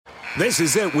This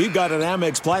is it. We've got an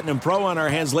Amex Platinum Pro on our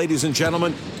hands, ladies and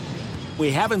gentlemen.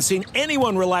 We haven't seen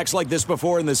anyone relax like this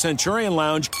before in the Centurion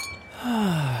Lounge.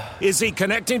 Is he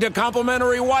connecting to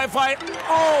complimentary Wi-Fi?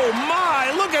 Oh,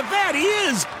 my. Look at that. He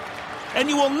is. And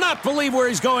you will not believe where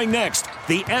he's going next.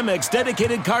 The Amex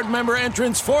dedicated card member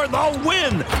entrance for the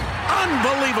win.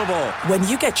 Unbelievable. When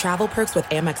you get travel perks with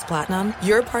Amex Platinum,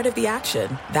 you're part of the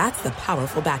action. That's the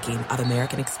powerful backing of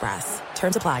American Express.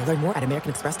 Terms apply. Learn more at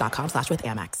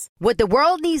americanexpress.com/withAmex. What the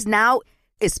world needs now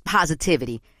is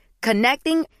positivity.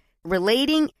 Connecting,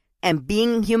 relating, and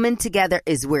being human together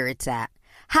is where it's at.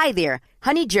 Hi there,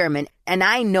 Honey German, and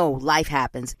I know life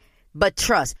happens, but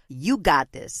trust, you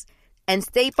got this. And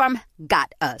State Farm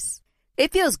got us.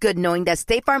 It feels good knowing that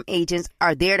State Farm agents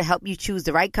are there to help you choose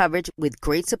the right coverage with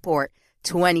great support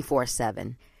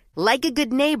 24/7. Like a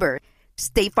good neighbor,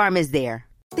 State Farm is there.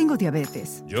 Tengo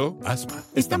diabetes. Yo, asma.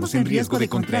 Estamos en riesgo de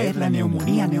contraer la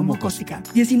neumonía neumocócica.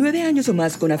 19 años o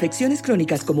más con afecciones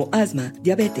crónicas como asma,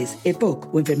 diabetes,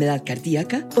 EPOC o enfermedad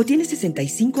cardíaca, o tienes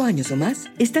 65 años o más,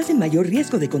 estás en mayor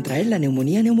riesgo de contraer la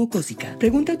neumonía neumocócica.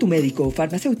 Pregunta a tu médico o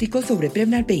farmacéutico sobre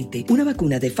Prevnar 20, una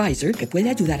vacuna de Pfizer que puede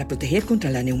ayudar a proteger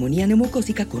contra la neumonía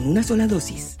neumocócica con una sola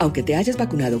dosis. Aunque te hayas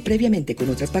vacunado previamente con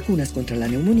otras vacunas contra la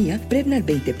neumonía, Prevnar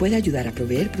 20 puede ayudar a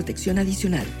proveer protección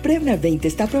adicional. Prevnar 20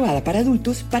 está aprobada para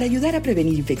adultos para ayudar a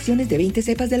prevenir infecciones de 20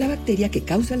 cepas de la bacteria que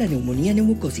causa la neumonía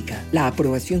neumocócica. La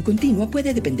aprobación continua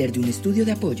puede depender de un estudio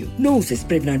de apoyo. No uses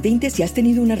Prevnar 20 si has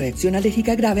tenido una reacción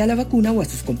alérgica grave a la vacuna o a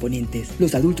sus componentes.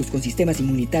 Los adultos con sistemas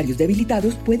inmunitarios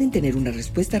debilitados pueden tener una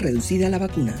respuesta reducida a la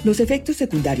vacuna. Los efectos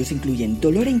secundarios incluyen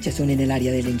dolor e hinchazón en el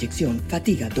área de la inyección,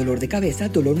 fatiga, dolor de cabeza,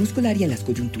 dolor muscular y en las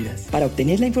coyunturas. Para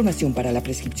obtener la información para la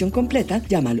prescripción completa,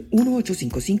 llama al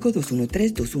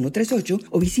 1-855-213-2138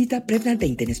 o visita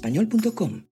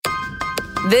Prevnar20enespañol.com.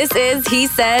 This is He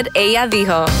Said, Ella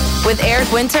Dijo, with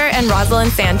Eric Winter and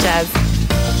Rosalind Sanchez.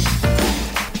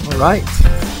 All right.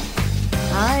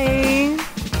 Hi.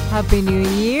 Happy New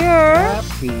Year.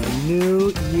 Happy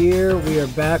New Year. We are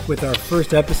back with our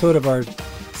first episode of our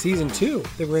Season 2. I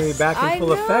think we're going to be back in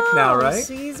full effect now, right?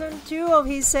 Season 2 of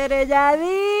He Said, Ella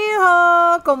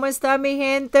Dijo. ¿Cómo está mi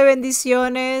gente?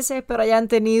 Bendiciones. Espero hayan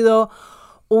tenido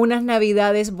unas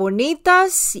navidades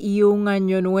bonitas y un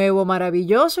año nuevo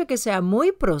maravilloso y que sea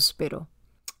muy próspero.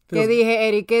 ¿Qué dije,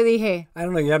 Eric? ¿Qué dije? I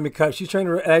don't know. You have me cut. She's trying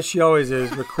to, as she always is,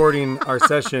 recording our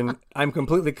session. I'm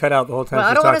completely cut out the whole time Well,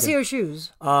 she's I don't want to talking. see your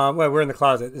shoes. Well, we're in the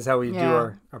closet. This is how we do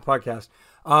our podcast.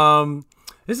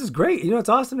 This is great. You know, it's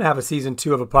awesome to have a season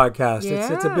 2 of a podcast.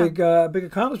 Yeah. It's a big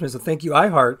accomplishment. So thank you,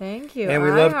 iHeart. Thank you, And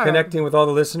we love iHeart. connecting with all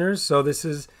the listeners. So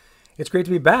it's great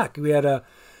to be back. We had a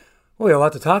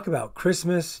lot to talk about.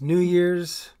 Christmas, New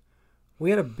Year's. We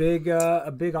had a big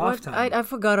off time. I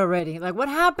forgot already. Like, what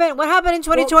happened? What happened in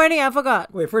 2020? I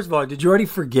forgot. Wait, first of all, did you already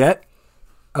forget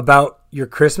about your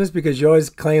Christmas? Because you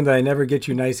always claim that I never get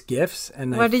you nice gifts.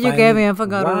 And What did you give me? I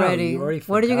forgot already.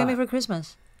 What did you give me for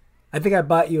Christmas? I think I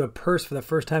bought you a purse for the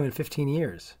first time in 15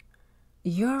 years.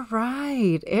 You're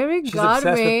right. Eric She's got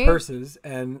obsessed me. with purses,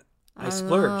 and I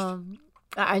splurged.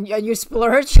 And you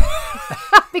splurged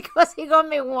because he got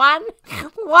me one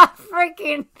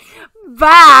freaking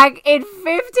bag in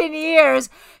 15 years.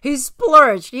 He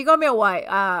splurged. He got me a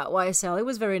YSL. It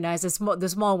was very nice. The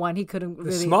small one, he couldn't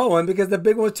really. The small one, because the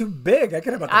big one was too big. I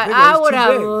could have bought the big one. I It's would too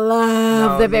have big.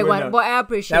 loved the big one. No. But I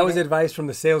appreciate That was it. advice from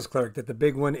the sales clerk, that the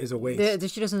big one is a waste.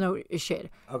 She doesn't know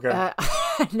shit. Okay.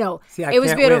 No, See, I it was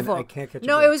can't beautiful. win. I can't catch a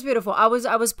No, break. it was beautiful. I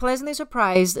was pleasantly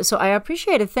surprised. So I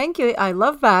appreciate it. Thank you. I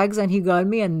love bags, and he got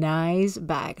me a nice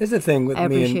bag. Here's the thing with I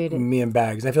appreciate it. me and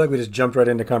bags. I feel like we just jumped right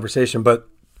into conversation, but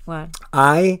What?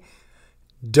 I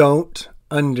don't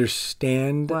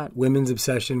understand What? women's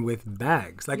obsession with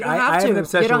bags. Like You don't I have have to. an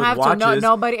obsession You don't with have watches. to. No,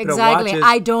 nobody. but Exactly. watches-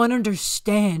 I don't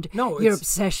understand No, your it's-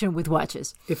 obsession with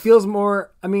watches. It feels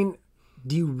more. I mean,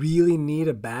 do you really need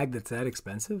a bag that's that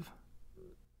expensive?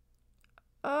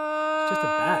 It's just a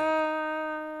bag.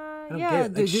 don't Yeah. get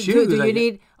it. Do, Like do- shoes, do I you get-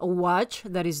 need a watch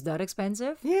that is that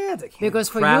expensive? Yeah, because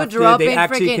for you crafted, dropping they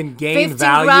actually can freaking gain 15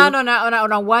 value. grand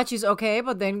on a watch is okay,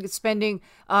 but then spending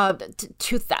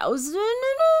 2,000 in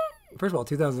it? First of all,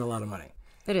 2,000 is a lot of money.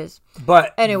 It is.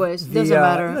 But anyways, doesn't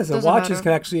matter. Listen, Doesn't watches matter.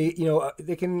 can actually,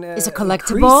 they can It's a increase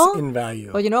collectible in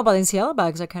value. But Balenciaga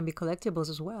bags that can be collectibles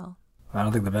as well. I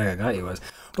don't think the bag I got you was.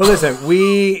 Well, listen,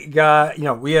 we got,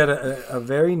 we had a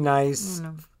very nice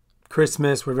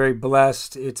Christmas. We're very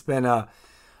blessed. It's been a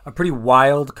pretty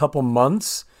wild couple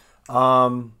months.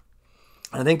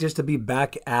 I think just to be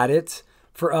back at it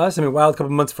for us, wild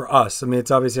couple months for us.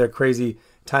 It's obviously a crazy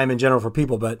time in general for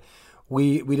people, but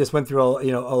we just went through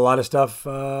a lot of stuff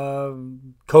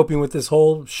coping with this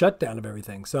whole shutdown of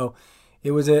everything. So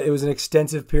It was an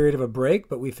extensive period of a break,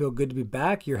 but we feel good to be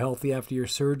back. You're healthy after your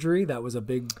surgery. That was a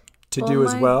big to-do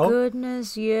as well. Oh my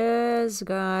goodness, yes,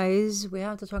 guys. We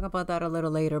have to talk about that a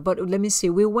little later. But let me see.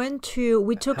 We took 2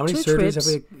 trips. How many surgeries have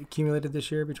we accumulated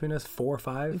this year between us? 4 or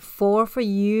 5? 4 for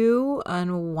you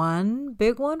and 1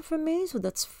 big one for me. So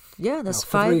that's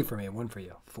 5. 3 for me, 1 for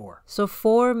you. 4. So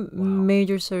 4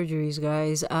 major surgeries,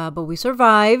 guys. But we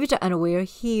survived and we're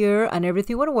here and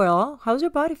everything went well. How's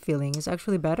your body feeling? Is it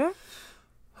actually better?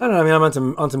 I don't know. I mean,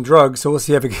 I'm on some drugs, so we'll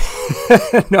see if it.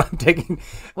 No, I'm taking.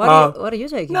 What are you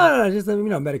taking? No, just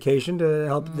medication to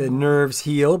help the nerves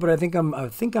heal. But I think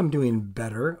I'm doing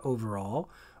better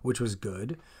overall, which was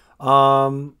good.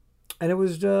 And it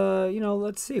was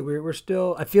let's see. We're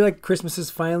still. I feel like Christmas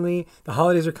is finally. The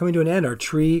holidays are coming to an end. Our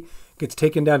tree gets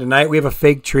taken down tonight. We have a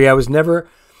fake tree. I was never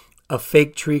a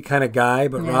fake tree kind of guy,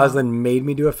 but Rosalind made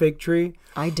me do a fake tree.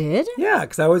 I did? Yeah,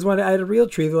 because I always wanted. I had a real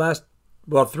tree the last.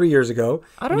 3 years ago.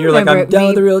 I don't and you're like, remember I'm done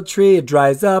with the real tree. It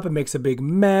dries up. It makes a big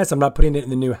mess. I'm not putting it in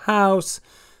the new house.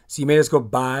 So you made us go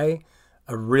buy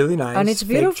a really nice and it's fake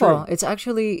beautiful. tree. It's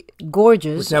actually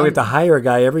gorgeous. Which now we have to hire a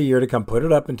guy every year to come put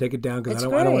it up and take it down because I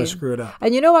don't want to screw it up.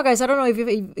 And you know what, guys? I don't know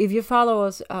if you follow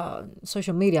us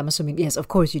social media. I'm assuming yes, of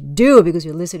course you do because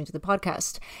you're listening to the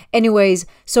podcast. Anyways,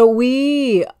 so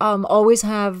we always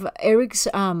have Eric's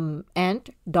aunt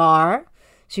Dar.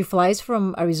 She flies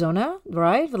from Arizona,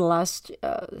 right, for the last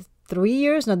 3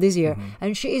 years, not this year,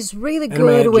 and she is really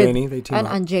good with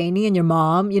Aunt Janie and your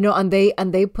mom, and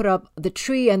they put up the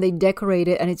tree and they decorate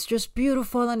it, and it's just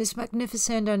beautiful and it's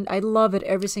magnificent, and I love it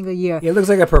every single year. Yeah, it looks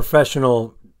like a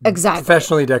professionally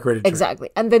decorated tree. Exactly.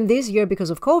 And then this year,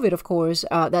 because of COVID, of course,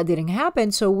 that didn't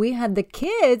happen. So we had the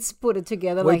kids put it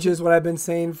together. Which is what I've been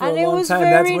saying for a long time. And it was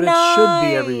That's what it should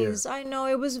be every year. I know,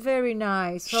 it was very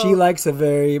nice. So she likes a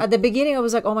very... At the beginning, I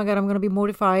was like, oh my God, I'm going to be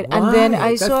mortified. Why? And then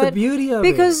I saw it. That's the beauty of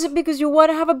it. Because you want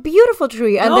to have a beautiful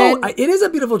tree. And it is a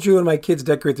beautiful tree when my kids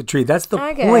decorate the tree. That's the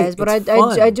point. Guess, but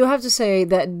I do have to say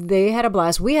that they had a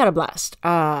blast. We had a blast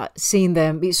seeing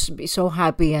them be so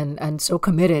happy and so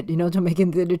committed, to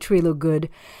making the tree look good.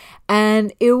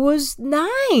 And it was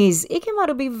nice. It came out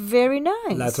to be very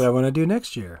nice. That's what I want to do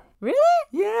next year. Really?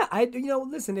 Yeah.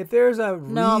 Listen, if there's a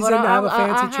reason to have a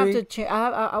fancy tree.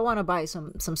 I want to buy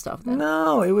some stuff then.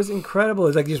 No, it was incredible.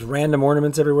 It's like just random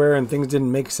ornaments everywhere and things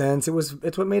didn't make sense.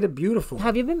 It's what made it beautiful.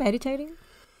 Have you been meditating?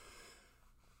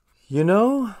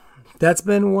 That's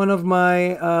been one of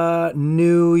my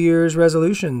New Year's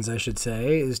resolutions, I should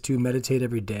say, is to meditate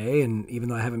every day. And even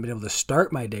though I haven't been able to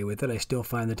start my day with it, I still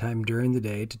find the time during the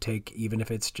day to take, even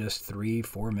if it's just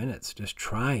 3-4 minutes, just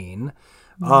trying.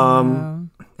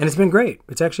 And it's been great.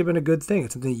 It's actually been a good thing.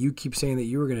 It's something that you keep saying that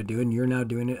you were going to do, and you're now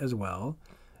doing it as well.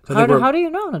 So how do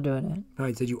you know I'm not doing it? No,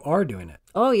 I said you are doing it.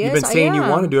 Oh, yes, You've been saying you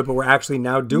want to do it, but we're actually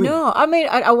now doing it. No, I mean,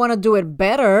 I want to do it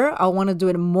better. I want to do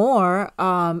it more.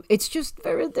 It's just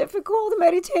very difficult.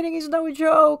 Meditating is no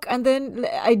joke. And then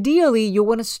ideally, you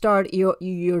want to start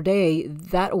your day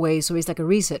that way. So it's like a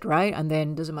reset, right? And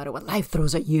then it doesn't matter what life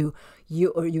throws at you,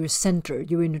 you're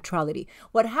centered, you're in neutrality.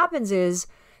 What happens is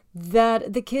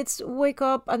that the kids wake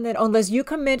up, and then unless you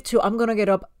commit to, I'm gonna get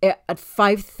up at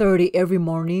 5:30 every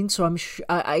morning, so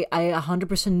I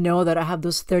 100% know that I have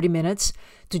those 30 minutes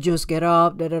to just get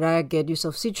up, get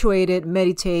yourself situated,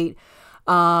 meditate,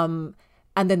 and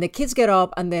then the kids get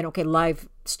up, and then life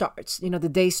starts, the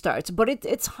day starts. But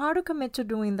it's hard to commit to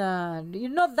doing that.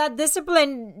 You're not that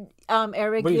disciplined,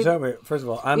 Eric. What are you talking about? First of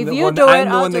all, I'm the one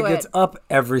that gets up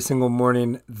every single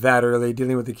morning that early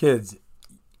dealing with the kids.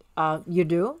 You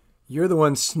do? You're the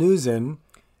one snoozing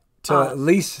till at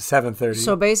least 7:30.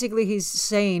 So basically he's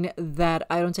saying that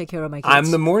I don't take care of my kids.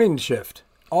 I'm the morning shift.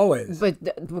 Always. But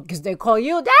because they call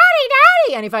you daddy.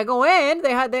 And if I go in,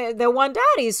 they want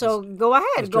daddy. So go ahead.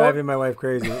 It's driving my wife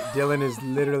crazy. Dylan is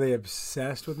literally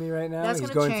obsessed with me right now. He's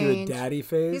going through a daddy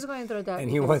phase. He's going through a daddy phase.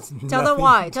 And he wants Tell them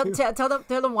why. Tell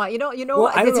them why. You know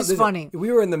well, this is funny.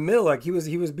 We were in the middle. Like he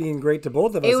was being great to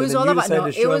both of us. It was all about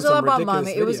It was all about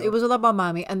mommy. Video. It was all about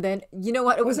mommy. And then you know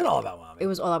what? It wasn't all about mommy. It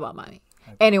was all about mommy.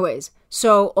 Okay. Anyways,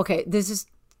 so this is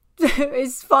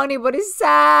it's funny, but it's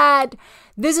sad.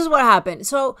 This is what happened.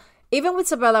 So even with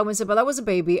Sabella, when Sabella was a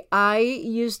baby, I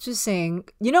used to sing,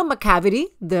 Macavity,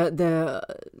 the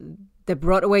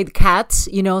Broadway Cats,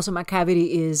 so Macavity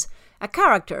is a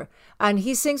character. And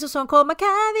he sings a song called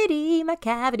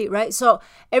Macavity, right? So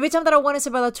every time that I wanted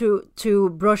Sabella to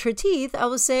brush her teeth, I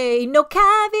would say, no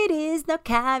cavities,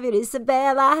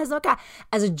 Sabella has no cavities,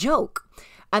 as a joke.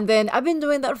 And then I've been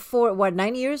doing that for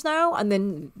 9 years now, and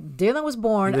then Dylan was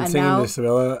born. You've been singing this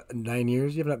Sabella 9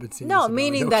 years. You have not been singing. No,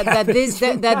 meaning that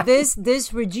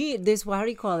this regime, this what do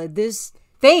you call it? This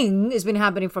thing has been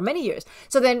happening for many years.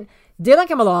 So then Dylan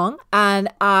came along, and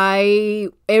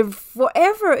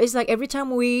forever, it's like every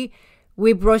time we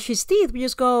brush his teeth, we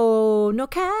just go, no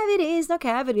cavities,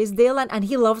 Dylan, and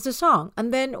he loves the song.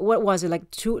 And then what was it, like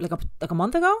a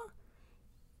month ago?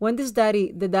 When does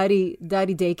the daddy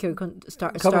daycare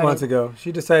start? A couple months ago,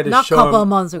 she decided to Not show a couple him,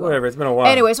 months ago. Whatever, it's been a while.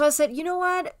 Anyway, so I said, you know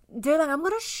what, Dylan, I'm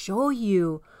gonna show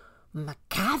you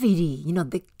Macavity,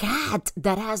 the cat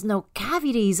that has no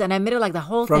cavities, and I made it like the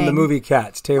whole From thing. the movie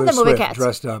Cats, Taylor Swift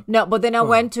dressed up. No, but then I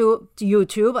went to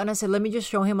YouTube and I said, let me just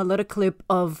show him a little clip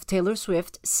of Taylor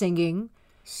Swift singing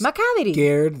Macavity.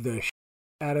 Scared the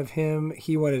out of him.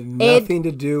 He wanted nothing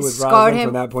to do with Rosalind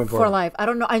from that point forward. For life. I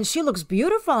don't know, and she looks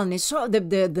beautiful, and it's so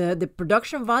the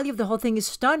production value of the whole thing is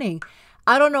stunning.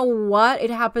 I don't know what it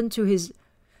happened to his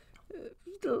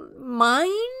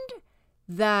mind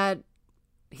that.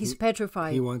 He's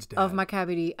petrified of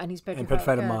Macavity, and he's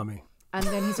petrified of mommy. And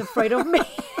then he's afraid of me.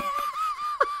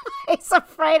 He's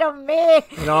afraid of me.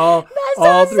 And all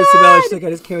through Sabella, she's like, I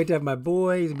just can't wait to have my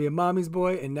boy. He's going to be a mommy's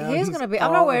boy. And now he's going to be.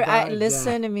 I'm not worried.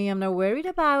 Listen to me. I'm not worried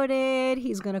about it.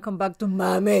 He's going to come back to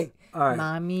mommy. All right.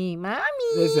 Mommy.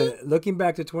 Listen, looking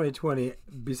back to 2020,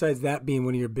 besides that being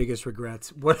one of your biggest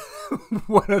regrets, what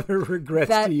other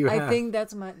regrets do you have? I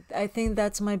think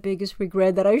that's my biggest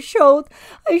regret, that I showed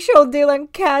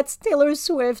Dylan Katz, Taylor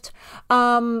Swift.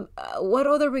 What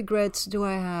other regrets do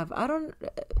I have? I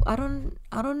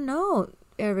don't know,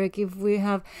 Eric, if we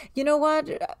have. You know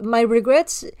what? My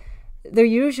regrets, they're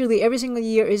usually every single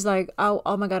year is like,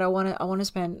 oh my God, I want to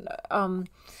spend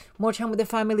more time with the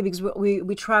family, because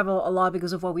we travel a lot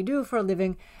because of what we do for a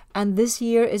living. And this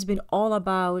year has been all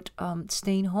about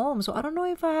staying home. So I don't know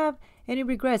if I have any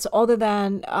regrets other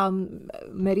than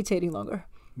meditating longer.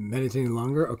 Meditating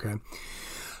longer? Okay.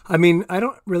 I mean, I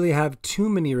don't really have too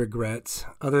many regrets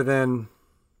other than...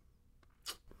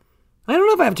 I don't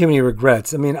know if I have too many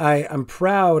regrets. I mean, I'm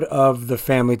proud of the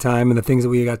family time and the things that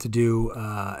we got to do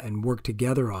and work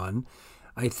together on.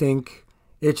 I think...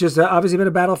 It's just obviously been a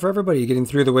battle for everybody, getting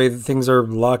through the way that things are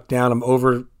locked down. I'm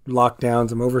over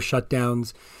lockdowns. I'm over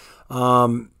shutdowns.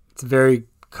 It's a very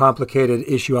complicated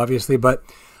issue, obviously, but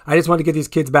I just want to get these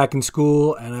kids back in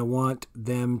school, and I want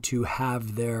them to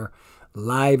have their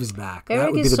lives back. Eric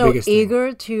that would be is the so biggest eager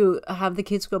thing. to have the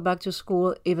kids go back to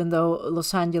school, even though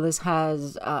Los Angeles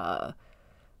has...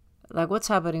 like, what's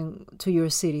happening to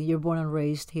your city? You're born and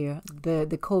raised here. The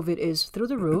COVID is through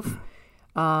the roof.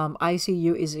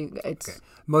 ICU is... Okay.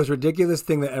 Most ridiculous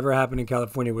thing that ever happened in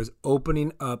California was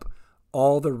opening up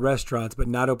all the restaurants, but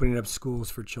not opening up schools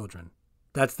for children.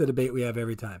 That's the debate we have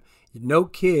every time. No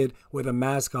kid with a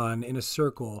mask on in a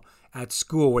circle at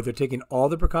school where they're taking all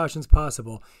the precautions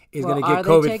possible is going to get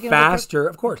COVID faster.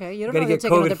 Of course. Okay, you don't know they're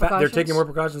taking COVID They're taking more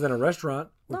precautions than a restaurant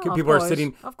where people are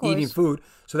sitting eating food.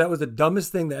 So that was the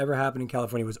dumbest thing that ever happened in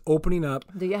California, was opening up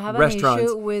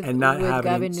restaurants and not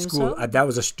having school. That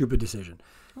was a stupid decision.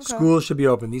 Okay. Schools should be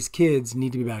open. These kids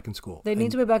need to be back in school. They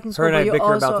need to be back in school. Her and I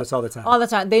bicker about this all the time. All the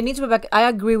time. They need to be back. I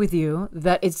agree with you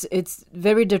that it's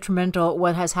very detrimental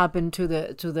what has happened to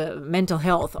the mental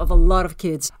health of a lot of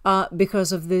kids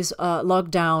because of this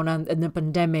lockdown and the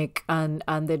pandemic and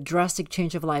the drastic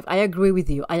change of life. I agree with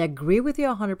you.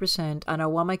 100%. And I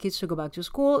want my kids to go back to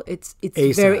school. It's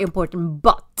very important.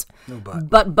 But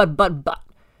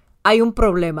hay un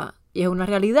problema y es una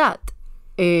realidad.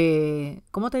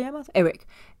 ¿Cómo te llamas?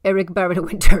 Eric Barrett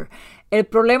Winter. El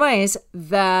problema is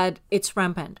that it's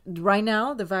rampant. Right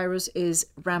now, the virus is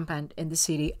rampant in the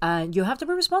city, and you have to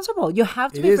be responsible. You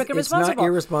have to be freaking responsible. It's not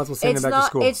irresponsible sending them back to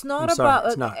school. It's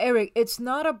not Eric, it's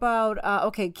not about,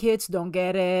 okay, kids don't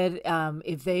get it.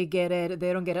 If they get it,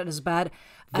 they don't get it as bad.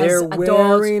 They're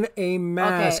wearing a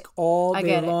mask all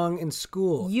day long in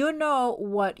school. You know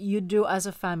what you do as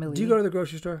a family. Do you go to the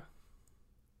grocery store?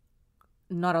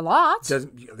 Not a lot.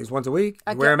 At least once a week.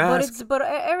 Wear a mask. But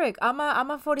Eric, I'm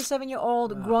a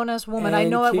 47-year-old grown-ass woman. I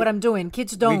know what I'm doing.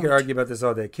 Kids don't. We could argue about this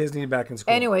all day. Kids need back in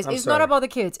school. Anyways, it's not about the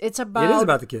kids. It is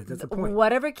about the kids. That's the point.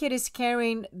 Whatever kid is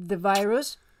carrying the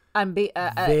virus and they're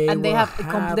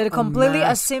completely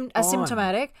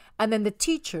asymptomatic, and then the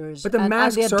teachers, but the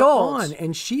masks and the adults. are on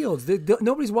and shields.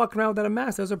 Nobody's walking around without a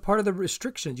mask. Those are part of the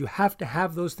restrictions. You have to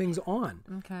have those things on.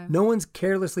 Okay. No one's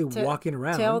carelessly walking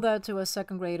around. Tell that to a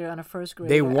second grader and a first grader.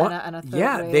 They want, and a third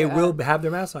grader. They will have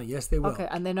their masks on. Yes, they will. Okay,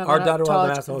 and they're not Our daughter will have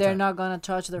the mask all the time. They're not going to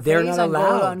touch their they're face. Not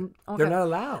allowed. They're not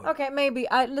allowed. Okay, maybe.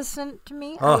 Listen to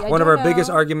me. One of our biggest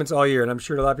arguments all year, and I'm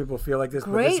sure a lot of people feel like this.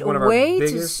 Great but this is one of our way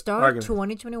biggest to start arguments.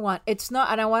 2021. It's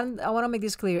not, and I want to make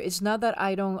this clear. It's not that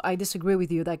I disagree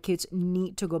with you that kids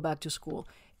need to go back to school.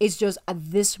 It's just at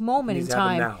this moment in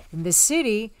time in the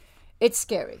city, it's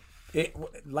scary.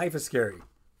 Life is scary.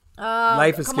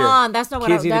 Life is come scary. on, that's not what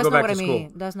Kids need to that's go not back what I to mean.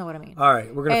 school. That's not what I mean. All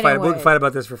right, we're gonna fight. We'll fight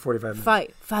about this for 45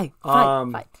 minutes. Fight.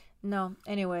 No,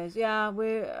 anyways, yeah,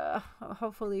 we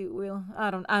hopefully we'll.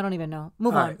 I don't even know.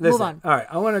 Move on. Move on. All right,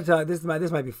 I want to tell this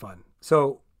might be fun.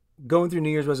 So, going through New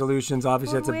Year's resolutions,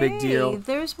 obviously that's a big deal.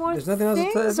 There's more There's nothing else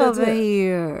to things tell. over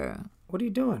here. What are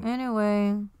you doing?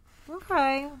 Anyway,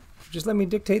 okay. Just let me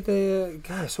dictate the.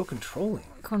 God, it's so controlling.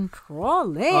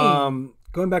 Controlling.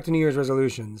 Going back to New Year's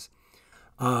resolutions,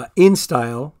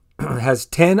 InStyle has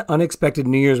 10 unexpected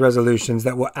New Year's resolutions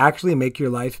that will actually make your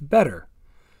life better.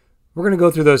 We're going to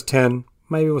go through those 10.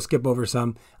 Maybe we'll skip over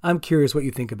some. I'm curious what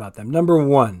you think about them. Number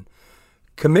 1,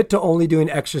 commit to only doing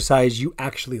exercise you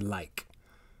actually like.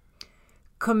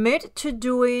 Commit to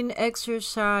doing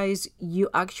exercise you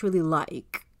actually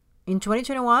like. In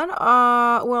 2021,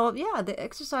 well, yeah, the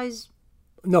exercise.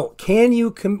 No, can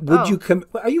you? Would you?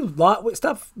 Are you?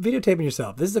 Stop videotaping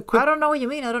yourself. This is a quick. I don't know what you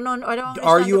mean. I don't know. I don't.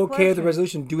 Are you okay with the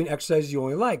resolution doing exercises you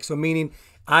only like? So meaning,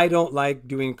 I don't like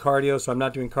doing cardio, so I'm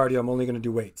not doing cardio. I'm only going to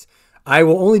do weights. I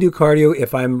will only do cardio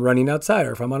if I'm running outside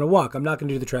or if I'm on a walk. I'm not going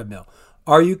to do the treadmill.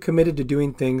 Are you committed to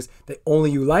doing things that only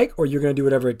you like, or you're going to do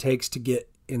whatever it takes to get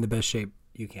in the best shape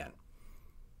you can?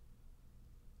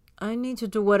 I need to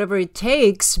do whatever it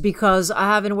takes because I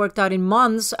haven't worked out in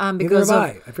months because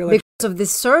of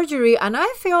this surgery, and I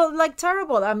feel like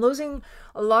terrible. I'm losing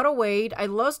a lot of weight. I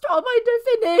lost all my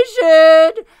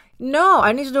definition. No,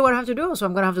 I need to do what I have to do. So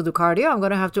I'm going to have to do cardio. I'm going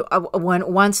to have to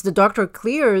once the doctor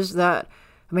clears that,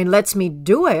 lets me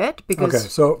do it because. Okay,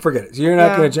 so forget it. So you're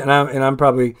not going to, and I'm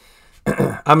probably,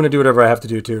 I'm going to do whatever I have to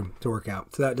do to work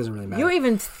out. So that doesn't really matter. You're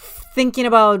even thinking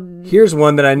about. Here's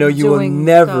one that I know you will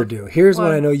never do. Here's what?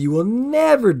 One I know you will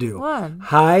never do. What?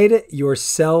 Hide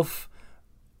yourself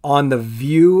on the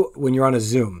view when you're on a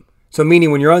Zoom. So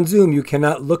meaning when you're on Zoom, you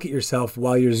cannot look at yourself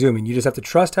while you're Zooming. You just have to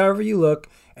trust however you look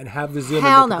and have the Zoom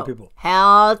and look at the people.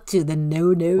 Hell to the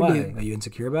no. Why? Are you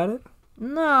insecure about it?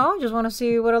 No, I just want to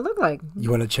see what I look like. You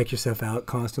want to check yourself out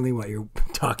constantly while you're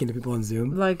talking to people on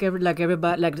Zoom? Like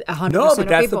everybody, like 100% No, but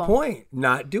that's people. The point.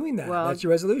 Not doing that. Well, that's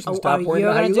your resolution. Stop worrying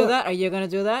about how you look. Are you going to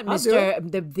do that? I'll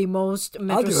Mr. The most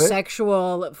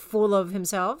metrosexual, full of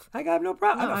himself? I got no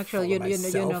problem. No, actually, you're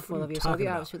not full of yourself. You're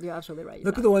absolutely right.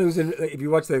 Look at the one who's in, if you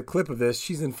watch the clip of this,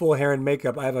 she's in full hair and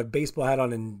makeup. I have a baseball hat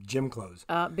on and gym clothes.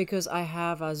 Because I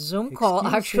have a Zoom call,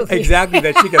 actually. Exactly,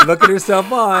 that she can look at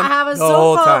herself on. I have a the Zoom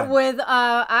whole call time. with,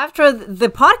 after the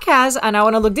podcast, and I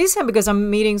want to look decent because I'm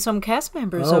meeting some cast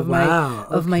members of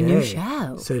my new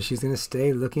show. So she's going to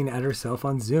stay looking at herself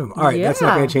on Zoom. All right, that's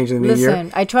not going to change in the new year.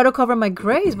 Listen, I tried to cover my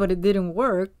grays, but it didn't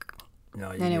work.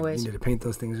 No, you Anyways. need to paint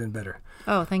those things in better.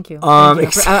 Oh, thank you.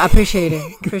 I appreciate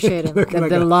it. Appreciate it.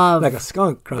 The love. Like a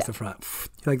skunk across the front.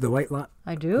 You like the white line?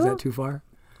 I do. Is that too far?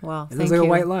 Well, it looks like a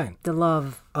white line. The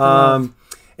love.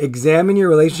 Examine your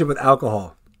relationship with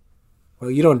alcohol. Well,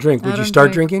 you don't drink. Would you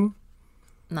start drinking?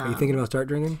 No. Are you thinking about start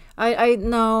drinking?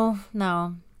 No.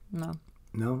 No?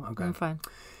 Okay. I'm fine.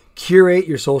 Curate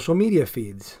your social media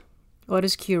feeds. What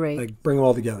is curate? Like bring them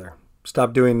all together.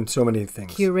 Stop doing so many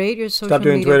things. Curate your social media Stop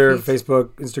doing Twitter, feeds.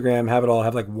 Facebook, Instagram. Have it all.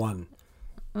 Have like one.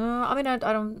 I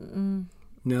don't.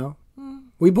 No?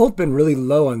 We've both been really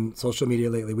low on social media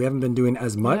lately. We haven't been doing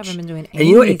as much. We haven't been doing anything. And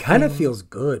you know, it kind of feels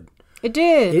good. It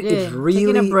did. It's really,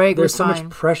 taking a break there's was so fine.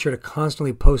 much pressure to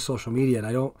constantly post social media. And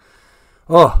I don't,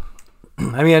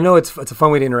 I know it's a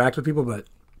fun way to interact with people, but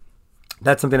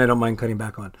that's something I don't mind cutting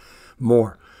back on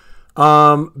more.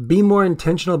 Be more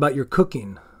intentional about your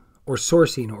cooking or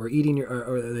sourcing or eating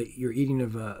your eating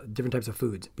of different types of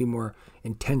foods. Be more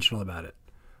intentional about it.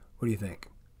 What do you think?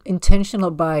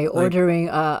 Intentional by ordering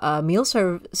a meal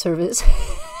service.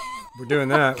 We're doing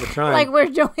that. We're trying. Like we're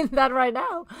doing that right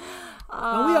now.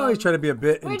 We always try to be a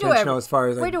bit intentional as far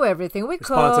as we do everything. We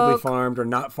responsibly cook. farmed or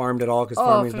not farmed at all because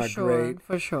farming is not great.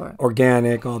 For sure.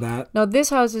 Organic, all that. No, this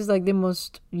house is like the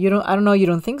most. I don't know. You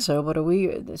don't think so, but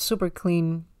we super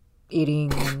clean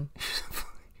eating. And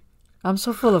I'm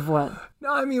so full of what?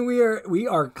 No, I mean we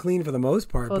are clean for the most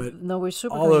part, but no, we're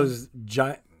super. All clean. those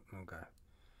giant.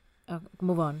 Okay.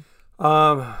 Move on.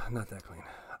 Not that clean.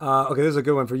 Okay, this is a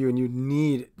good one for you, and you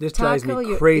need this drives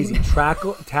me crazy.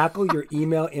 Tackle your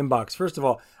email inbox. First of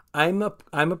all, I'm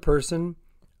a person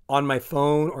on my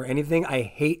phone or anything. I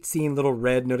hate seeing little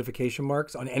red notification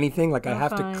marks on anything. Like I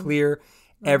have to clear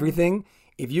everything.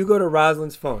 If you go to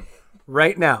Rosalind's phone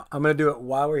right now, I'm gonna do it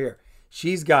while we're here.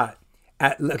 She's got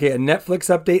a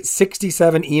Netflix update,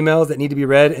 67 emails that need to be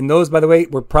read, and those, by the way,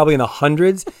 were probably in the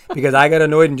hundreds because I got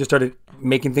annoyed and just started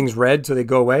making things red so they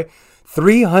go away.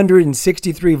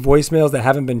 363 voicemails that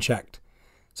haven't been checked.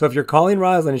 So if you're calling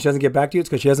Rosalind and she doesn't get back to you, it's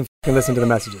because she hasn't listened to the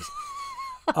messages.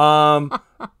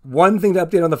 One thing to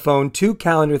update on the phone, 2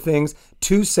 calendar things,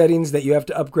 2 settings that you have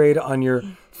to upgrade on your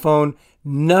phone.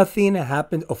 Nothing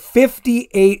happened.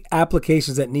 58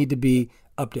 applications that need to be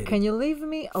updated. Can you leave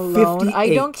me alone? 58.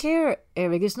 I don't care,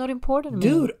 Eric. It's not important to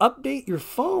me. Dude, update your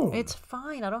phone. It's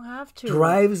fine. I don't have to.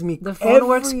 Drives me The phone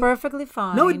works perfectly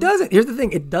fine. No, it doesn't. Here's the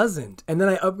thing. It doesn't. And then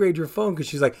I upgrade your phone because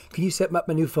she's like, can you set up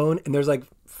my new phone? And there's like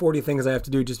 40 things I have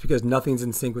to do just because nothing's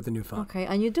in sync with the new phone. Okay,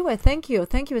 and you do it. Thank you.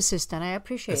 Thank you, assistant. I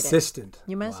appreciate Assistant. it.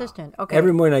 You're my assistant. Okay.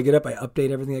 Every morning I get up, I update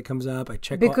everything that comes up. I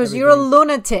check because you're a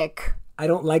lunatic. I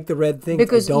don't like the red things.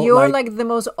 Because you're like the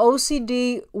most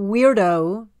OCD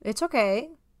weirdo. It's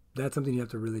okay. That's something you have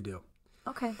to really do.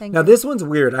 Okay, thank you. Now, this one's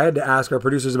weird. I had to ask our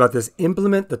producers about this.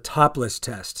 Implement the topless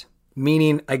test,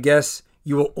 meaning, I guess,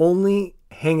 you will only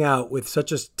hang out with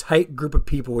such a tight group of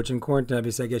people, which in quarantine,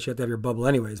 obviously, I guess you have to have your bubble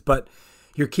anyways, but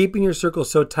you're keeping your circle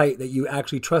so tight that you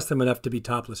actually trust them enough to be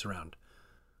topless around.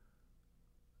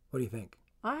 What do you think?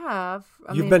 I have.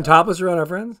 You've been topless around our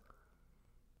friends?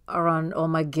 Around all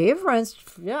my gay friends,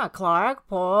 yeah, Clark,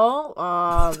 Paul,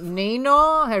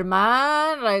 Nino,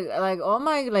 Herman, like all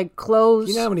my like close.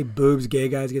 Do you know how many boobs gay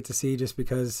guys get to see just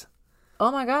because? Oh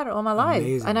my God, all my life.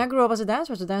 Amazing. And I grew up as a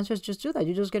dancer. So dancers just do that.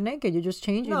 You just get naked. You just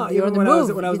change. No, you're even on the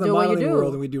move. when I was in the modeling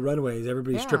world and we do runways,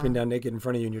 everybody's stripping down naked in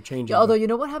front of you and you're changing. Yeah, although you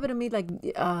know what happened to me? Like,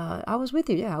 I was with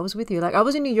you. Yeah, I was with you. Like, I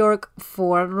was in New York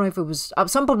for, I don't know if it was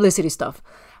some publicity stuff,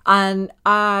 and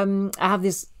I have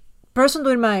this person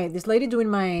doing this lady doing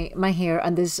my hair,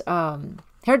 and this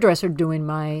hairdresser doing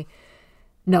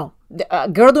girl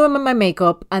doing my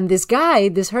makeup, and this guy,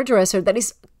 this hairdresser that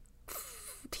is.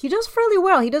 He does fairly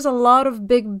well. He does a lot of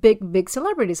big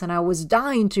celebrities, and I was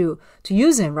dying to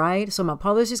use him, right? So my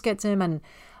publicist gets him, and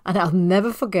I'll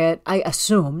never forget. I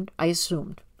assumed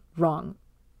wrong,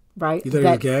 right? You thought he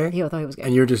was gay? Yeah, I thought he was gay.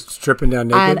 And you're just stripping down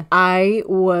naked? And I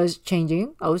was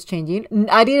changing.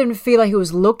 I didn't feel like he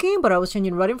was looking, but I was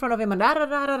changing right in front of him, and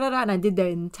and I did the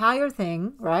entire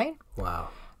thing, right? Wow.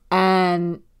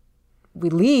 And we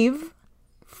leave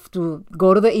to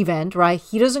go to the event, right?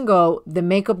 He doesn't go. The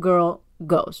makeup girl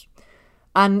goes,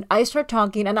 and I start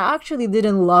talking, and I actually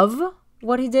didn't love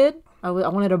what he did. I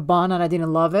wanted a bun, and I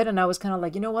didn't love it, and I was kind of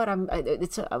like, you know what, I'm a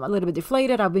little bit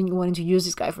deflated. I've been wanting to use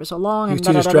this guy for so long. He was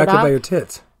too distracted by your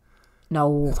tits.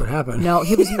 No, that's what happened. No,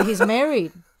 he's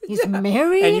married. He's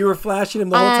married, and you were flashing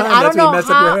him the whole time. That's why you messed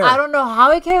up your hair. I don't know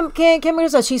how it came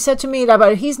that she said to me that,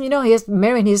 but he has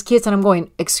married, his kids, and I'm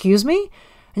going, excuse me.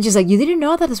 And she's like, you didn't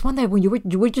know that this one day when you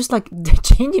were just like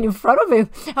changing in front of him.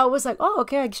 I was like, oh,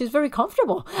 okay. She's very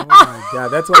comfortable. Oh my God,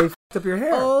 that's why you f***ed up your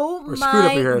hair. Oh or screwed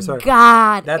up your hair. Sorry.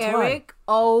 God, that's Eric. Why.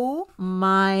 Oh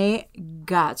my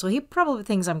God. So he probably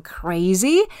thinks I'm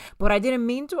crazy, but I didn't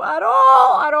mean to at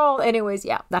all. Anyways,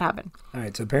 yeah, that happened. All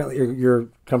right. So apparently you're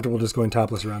comfortable just going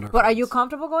topless around our But friends. are you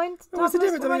comfortable going topless? What's the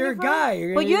difference? I mean, you're a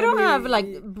guy. But you don't have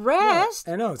like breasts.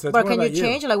 Yeah, I know. So it's but more can you about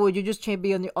change? Like, would you just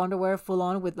be on the underwear full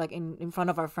on with like in front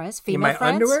of our friends, female in my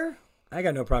friends? Underwear? I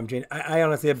got no problem changing. I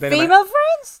honestly have been female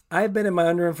friends. I've been in my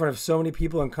underwear in front of so many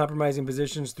people in compromising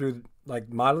positions through like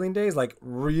modeling days, like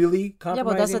really compromising.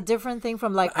 Yeah, but that's a different thing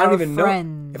from like I don't our even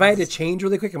friends. know. If I had to change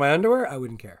really quick in my underwear, I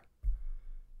wouldn't care.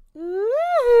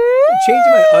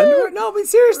 Changing my underwear? No, but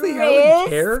seriously, I wouldn't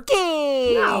care.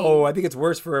 No, I think it's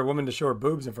worse for a woman to show her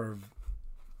boobs in front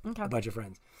of a bunch of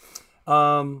friends.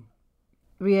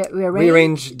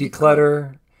 Rearrange,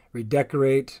 declutter,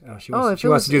 redecorate. She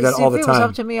wants to do that all the time. If it was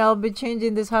up to me, I'll be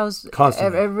changing this house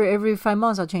constantly. Every 5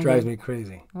 months. I'll change it. Drives me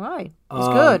crazy. Right. It's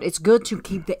good. It's good to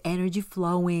keep the energy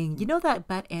flowing. You know that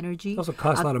bad energy. It also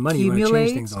costs a lot of money. You want to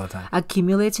change things all the time.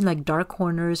 Accumulates in like dark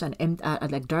corners and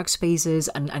like dark spaces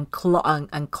and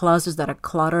closets that are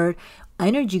cluttered.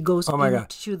 Energy goes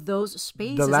into those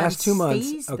spaces. The last 2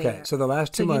 months. Okay, there. So the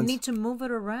last 2 months. So you need to move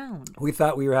it around. We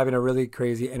thought we were having a really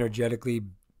crazy, energetically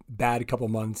bad couple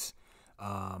months.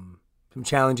 Some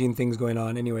challenging things going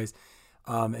on anyways.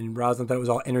 And Rosalind thought it was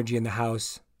all energy in the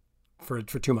house for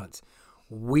 2 months.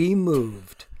 We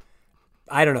moved,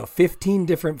 I don't know, 15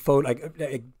 different like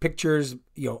pictures,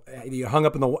 you hung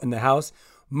up in the house,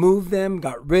 moved them,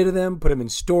 got rid of them, put them in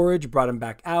storage, brought them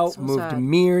back out, so moved sad.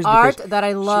 Mirrors. Art that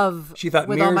I love. She thought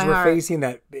mirrors were facing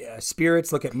that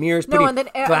spirits look at mirrors, putting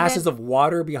glasses of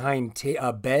water behind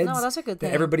beds. No, that's a good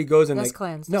thing. That everybody goes and that's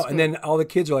cleansed. No, and then all the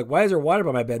kids are like, why is there water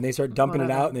by my bed? And they start dumping it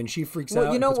out, and then she freaks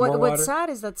out. You know what's sad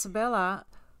is that Sabella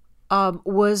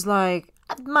was like,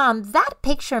 Mom, that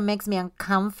picture makes me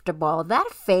uncomfortable.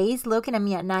 That face looking at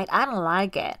me at night, I don't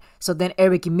like it. So then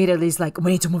Eric immediately is like,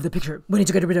 we need to move the picture. We need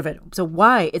to get rid of it. So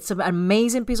why? It's an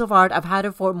amazing piece of art. I've had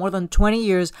it for more than 20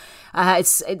 years.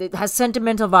 It has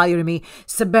sentimental value to me.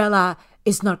 Sabella,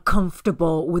 is not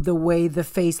comfortable with the way the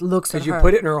face looks at her. Because you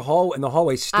put it in her in the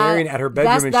hallway, staring at her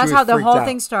bedroom, and she was That's how the freaked whole out.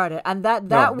 thing started, and that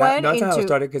That's went into. not how it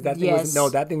started, because that thing yes.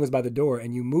 that thing was by the door,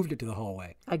 and you moved it to the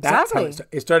hallway. Exactly. That's how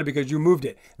it started because you moved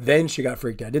it. Then she got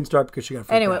freaked out. It didn't start because she got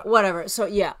freaked out. Anyway, whatever. So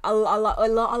yeah, a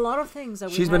lot of things that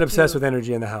she's been obsessed with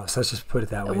energy in the house. Let's just put it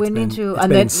that way. We need to,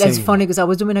 and that's funny because I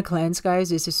was doing a cleanse,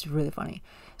 guys. This is really funny.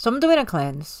 So I'm doing a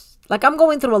cleanse. Like I'm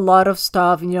going through a lot of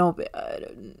stuff,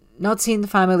 not seeing the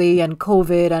family and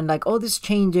COVID and like all these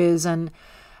changes and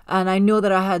I knew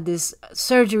that I had this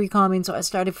surgery coming, so I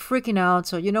started freaking out.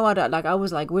 So you know what? Like I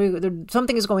was like,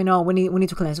 something is going on. We need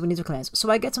to cleanse. We need to cleanse.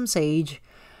 So I get some sage,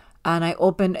 and I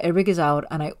open. Eric is out,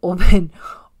 and I open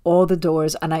all the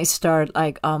doors, and I start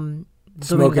like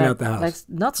smoking out the house. Like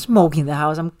not smoking the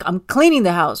house. I'm cleaning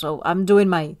the house. So I'm doing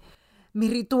my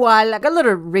ritual, like a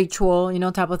little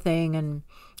ritual, type of thing, and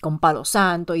con palo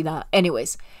santo y that.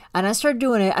 Anyways, and I start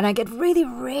doing it, and I get really,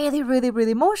 really, really,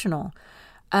 really emotional,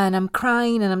 and I'm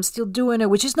crying, and I'm still doing it,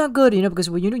 which is not good, because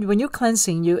when you're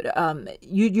cleansing,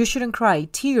 you shouldn't cry.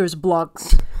 Tears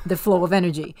blocks the flow of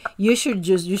energy. You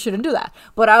shouldn't do that.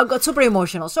 But I got super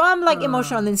emotional, so I'm like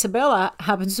emotional. And then Isabella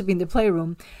happens to be in the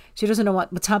playroom. She doesn't know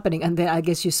what's happening, and then I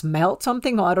guess she smelled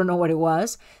something, or I don't know what it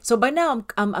was. So by now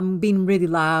I'm being really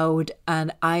loud,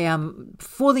 and I am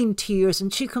full in tears.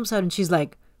 And she comes out, and she's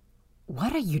like,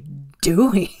 "What are you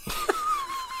doing?"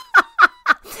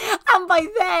 And by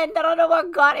then, I don't know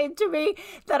what got into me,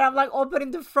 that I'm like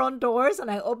opening the front doors,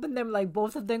 and I open them like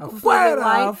both of them completely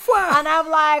wide, and I'm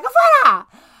like, "Afuera!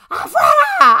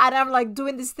 Afuera!" And I'm like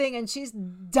doing this thing, and she's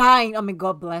dying. I mean,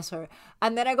 God bless her.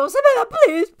 And then I go, "Isabella,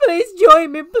 please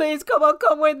join me, please,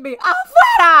 come with me.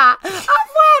 Afuera!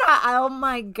 Afuera!" Oh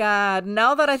my God.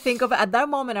 Now that I think of it, at that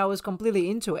moment, I was completely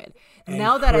into it. And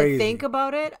now that I think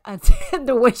about it, and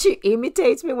the way she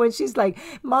imitates me when she's like,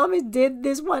 "Mommy did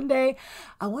this one day,"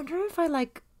 I wonder if I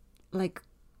like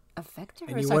affected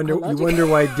her. And you wonder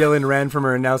why Dylan ran from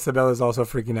her, and now Isabella's also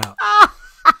freaking out.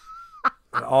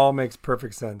 It all makes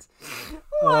perfect sense.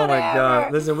 Whatever. Oh my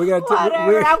God! Listen,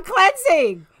 I'm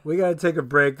cleansing. We gotta take a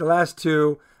break. The last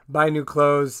two: buy new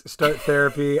clothes, start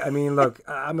therapy. I mean, look,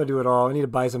 I'm gonna do it all. I need to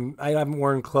buy some. I haven't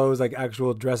worn clothes, like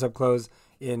actual dress-up clothes,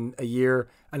 in a year,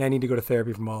 and I need to go to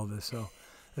therapy from all of this. So,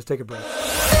 let's take a break.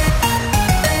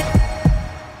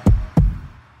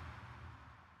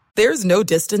 There's no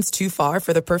distance too far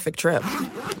for the perfect trip.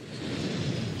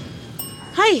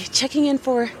 Hi, checking in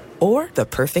for... Or the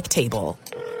perfect table.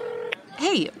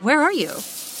 Hey, where are you?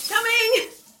 Coming!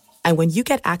 And when you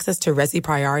get access to Resi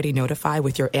Priority Notify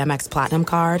with your Amex Platinum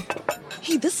card...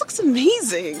 Hey, this looks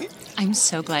amazing. I'm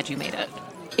so glad you made it.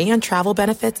 And travel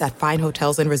benefits at fine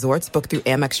hotels and resorts booked through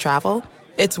Amex Travel,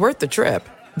 it's worth the trip.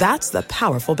 That's the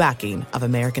powerful backing of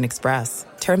American Express.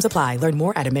 Terms apply. Learn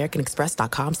more at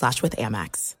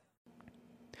americanexpress.com/withAmex.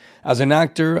 As an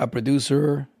actor, a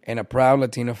producer, and a proud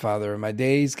Latino father, my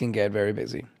days can get very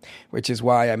busy, which is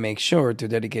why I make sure to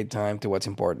dedicate time to what's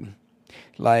important.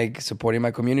 Like supporting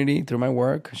my community through my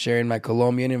work, sharing my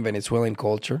Colombian and Venezuelan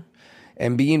culture,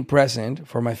 and being present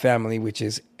for my family, which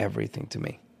is everything to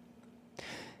me.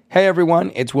 Hey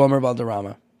everyone, it's Wilmer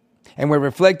Valderrama. And we're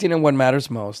reflecting on what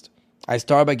matters most. I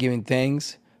start by giving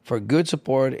thanks for good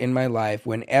support in my life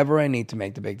whenever I need to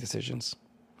make the big decisions.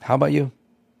 How about you?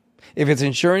 If it's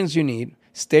insurance you need,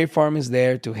 State Farm is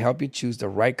there to help you choose the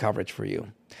right coverage for you.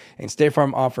 And State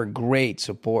Farm offers great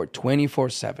support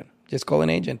 24/7. Just call an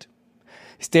agent.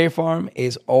 State Farm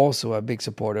is also a big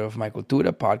supporter of my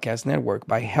Cultura podcast network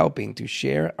by helping to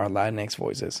share our Latinx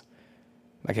voices.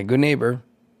 Like a good neighbor,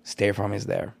 State Farm is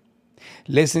there.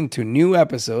 Listen to new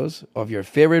episodes of your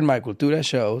favorite My Cultura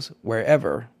shows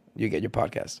wherever you get your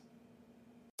podcasts.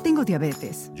 Tengo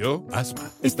diabetes. Yo, asma.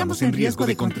 Estamos en riesgo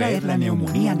de contraer la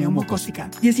neumonía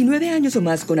neumocócica. 19 años o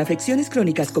más con afecciones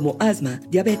crónicas como asma,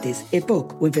 diabetes,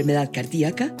 EPOC o enfermedad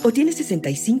cardíaca, o tienes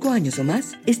 65 años o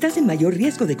más, estás en mayor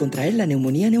riesgo de contraer la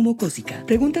neumonía neumocócica.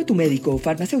 Pregunta a tu médico o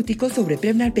farmacéutico sobre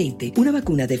Prevnar 20, una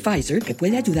vacuna de Pfizer que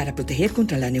puede ayudar a proteger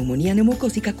contra la neumonía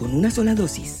neumocócica con una sola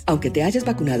dosis. Aunque te hayas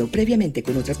vacunado previamente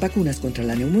con otras vacunas contra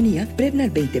la neumonía, Prevnar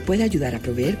 20 puede ayudar a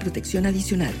proveer protección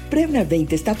adicional. Prevnar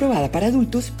 20 está aprobada para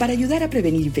adultos para ayudar a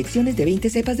prevenir infecciones de 20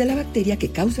 cepas de la bacteria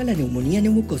que causa la neumonía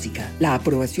neumocócica. La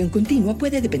aprobación continua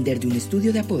puede depender de un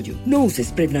estudio de apoyo. No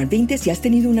uses Prevnar 20 si has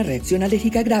tenido una reacción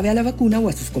alérgica grave a la vacuna o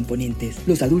a sus componentes.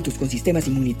 Los adultos con sistemas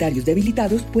inmunitarios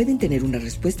debilitados pueden tener una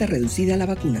respuesta reducida a la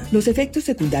vacuna. Los efectos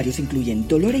secundarios incluyen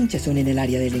dolor e hinchazón en el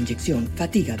área de la inyección,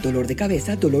 fatiga, dolor de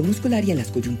cabeza, dolor muscular y en las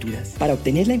coyunturas. Para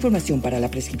obtener la información para la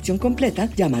prescripción completa,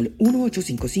 llama al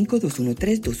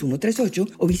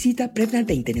 1-855-213-2138 o visita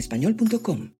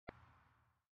Prevnar20enespañol.com.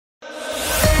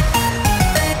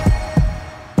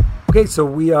 Okay, so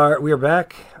we are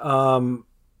back. I'm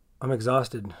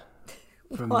exhausted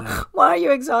from that. Why are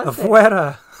you exhausted?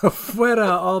 Afuera,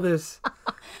 all this.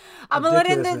 I'm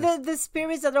letting the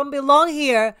spirits that don't belong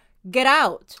here get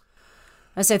out.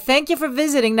 I said, thank you for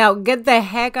visiting. Now get the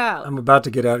heck out. I'm about to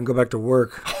get out and go back to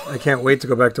work. I can't wait to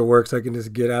go back to work so I can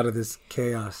just get out of this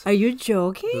chaos. Are you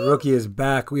joking? The Rookie is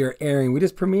back. We are airing. We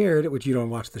just premiered, which you don't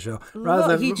watch the show.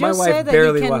 Look, he just said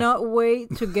that he cannot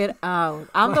wait to get out.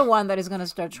 I'm the one that is going to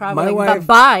start traveling.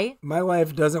 Bye-bye. My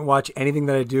wife doesn't watch anything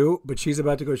that I do, but she's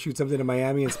about to go shoot something in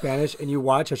Miami in Spanish, and you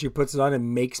watch how she puts it on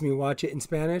and makes me watch it in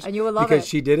Spanish. And you will love because it.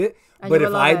 She did it. But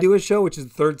if I do a show, which is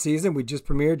the third season, we just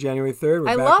premiered January 3rd.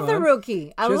 I love The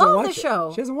Rookie. I love the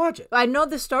show. She doesn't watch it. I know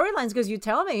the storylines because you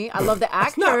tell me. I love the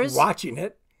actors. I'm not watching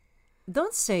it.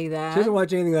 Don't say that. She doesn't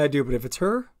watch anything that I do, but if it's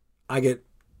her,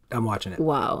 I'm watching it.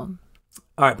 Wow.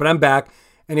 All right, but I'm back.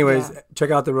 Anyways, check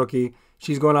out The Rookie.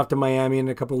 She's going off to Miami in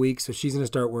a couple weeks, so she's going to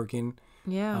start working.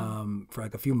 Yeah. For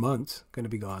like a few months. Going to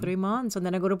be gone. 3 months. And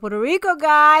then I go to Puerto Rico,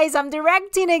 guys. I'm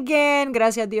directing again.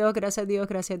 Gracias a Dios, gracias a Dios,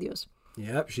 gracias a Dios.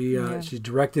 Yep. She's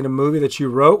directing a movie that she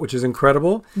wrote, which is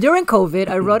incredible. During COVID.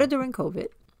 I wrote it during COVID.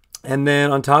 And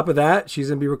then on top of that, she's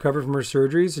going to be recovered from her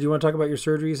surgeries. So do you want to talk about your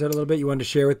surgeries a little bit? You wanted to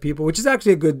share with people, which is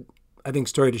actually a good, I think,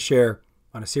 story to share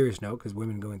on a serious note because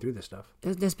women going through this stuff.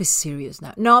 Let's be serious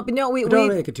now. No, don't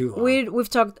make it too long. We've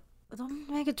talked...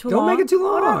 Don't make it too long. Don't make it too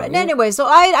long. Yeah. Anyway, so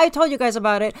I told you guys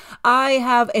about it. I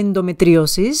have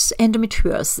endometriosis.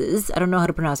 I don't know how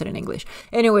to pronounce it in English.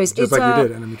 Anyways, you did,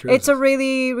 endometriosis. It's a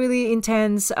really, really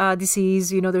intense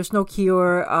disease. You know, there's no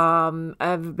cure.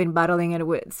 I've been battling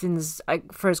it since I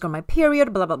first got my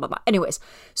period, blah, blah, blah, blah. Anyways,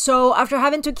 so after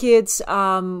having 2 kids,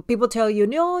 people tell you,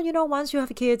 no, once you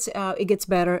have kids, it gets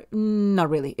better. Not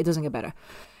really. It doesn't get better.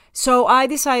 So I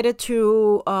decided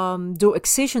to do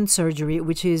excision surgery,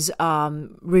 which is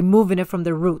removing it from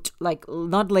the root, like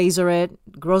not laser it,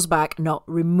 grows back, no,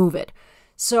 remove it.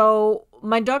 So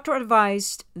my doctor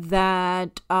advised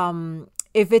that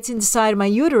if it's inside my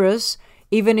uterus,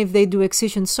 even if they do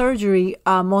excision surgery,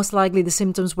 most likely the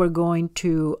symptoms were going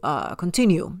to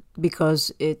continue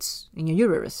because it's in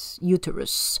your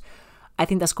uterus. I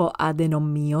think that's called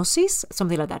adenomyosis,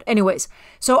 something like that. Anyways,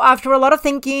 so after a lot of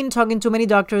thinking, talking to many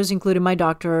doctors, including my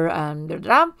doctor, and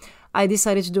I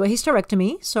decided to do a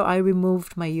hysterectomy. So I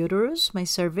removed my uterus, my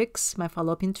cervix, my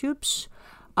fallopian tubes,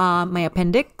 my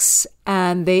appendix,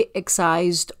 and they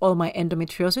excised all my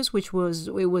endometriosis, which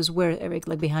was where, Eric,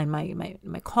 like behind my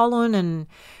colon and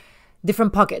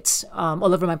different pockets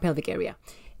all over my pelvic area.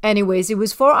 Anyways, it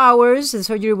was 4 hours. The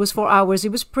surgery was 4 hours.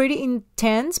 It was pretty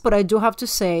intense, but I do have to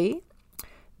say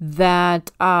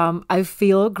that I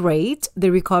feel great.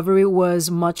 The recovery was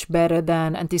much better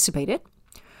than anticipated.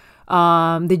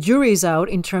 The jury is out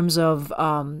in terms of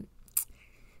how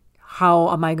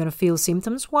am I going to feel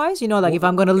symptoms-wise. You know, like if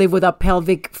I'm going to live with a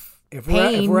pelvic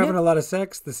pain. If we're having a lot of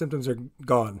sex, the symptoms are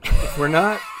gone. If we're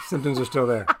not, symptoms are still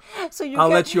there. I'll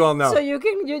let you all know. So you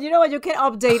can, you know what, you can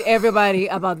update everybody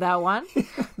about that one.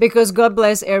 Because God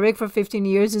bless Eric, for 15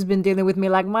 years he's been dealing with me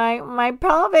like my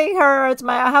pelvic hurts,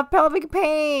 I have pelvic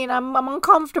pain, I'm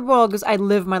uncomfortable because I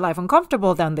live my life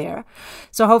uncomfortable down there.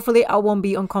 So hopefully I won't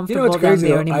be uncomfortable down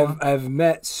there anymore. I've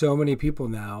met so many people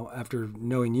now after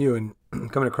knowing you and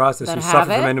coming across this who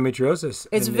suffer from endometriosis.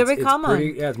 It's very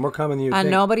common. It's more common than you think. And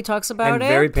nobody talks about it. And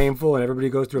very painful, and everybody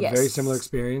goes through a very similar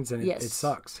experience, and it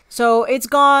sucks. So it's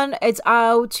gone, it's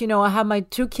out. You know, I have my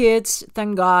 2 kids,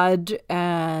 thank God,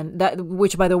 and that,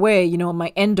 which by the way, you know,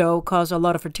 my endo caused a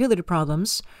lot of fertility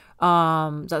problems.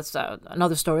 That's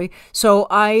another story. So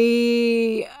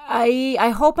I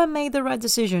hope I made the right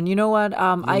decision. You know what?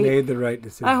 I made the right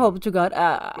decision. I hope to God.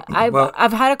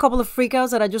 I've had a couple of freakouts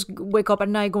that I just wake up at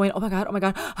night going, oh my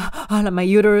God, my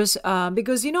uterus.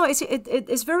 Because you know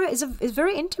it's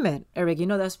very intimate, Eric. You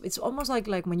know it's almost like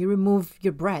when you remove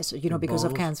your breast, you know, because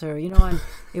of cancer. You know,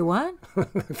 and what?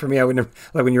 For me, I wouldn't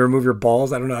like when you remove your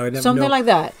balls. I don't know. Something like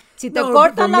that. Si te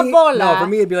cortan las bolas. No, for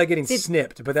me it'd be like getting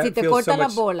snipped, but that feels so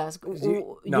much. Bolas,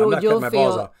 I'm not cutting my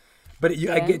balls off. But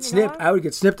I get snipped. I would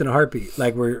get snipped in a heartbeat.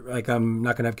 Like I'm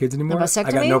not gonna have kids anymore. I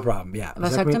got no problem. Yeah,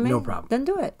 vasectomy? No problem. Then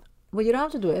do it. Well, you don't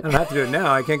have to do it. I don't have to do it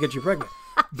now. I can't get you pregnant.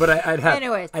 But I'd have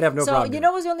no problem. So you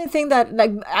know what's the only thing that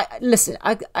listen.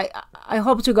 I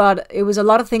hope to God it was a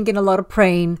lot of thinking, a lot of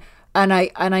praying, and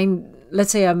I let's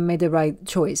say I made the right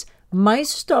choice. My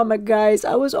stomach, guys,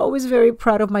 I was always very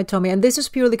proud of my tummy. And this is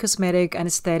purely cosmetic and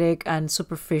aesthetic and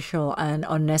superficial and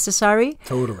unnecessary.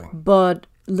 Totally. But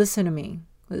listen to me.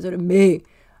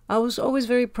 I was always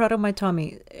very proud of my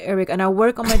tummy, Eric, and I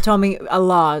work on my tummy a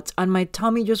lot, and my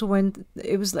tummy just went,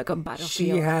 it was like a battlefield. She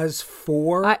has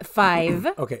 4... 5.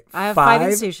 Okay, I have 5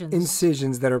 incisions.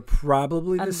 Incisions that are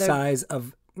probably the size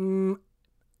of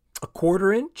a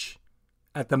quarter inch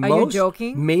at the most. Are you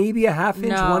joking? Maybe a half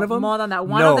inch, one of them. More than that.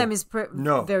 One of them is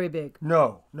very big.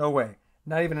 No way.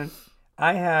 Not even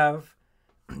I have...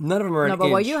 None of them are an inch. No,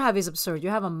 but what you have is absurd. You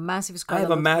have a massive scar. I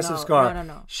have a massive scar.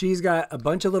 No. She's got a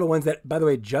bunch of little ones that, by the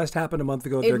way, just happened a month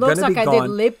ago. It looks like I did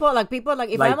lipo. Like people, like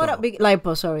if I'm on a big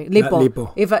lipo, sorry, lipo. Not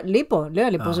lipo. If I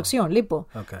liposuction, lipo.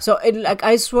 Okay. So like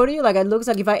I swear to you, like it looks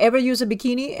like if I ever use a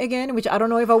bikini again, which I don't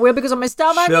know if I will because of my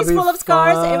stomach is full of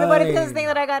scars. Everybody thinks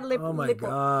that I got lipo. Oh my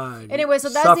god. Anyway, so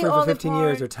that's Suffering the only for 15 part.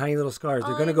 years. They're tiny little scars.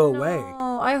 They're gonna go away.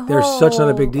 I hope. They're such not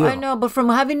a big deal. I know, but from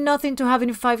having nothing to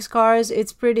having 5 scars,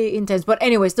 it's pretty intense. But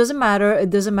anyways, doesn't matter. It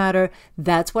doesn't matter.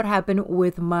 That's what happened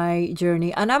with my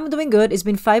journey. And I'm doing good. It's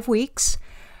been 5 weeks.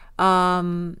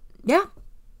 Yeah.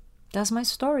 That's my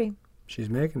story. She's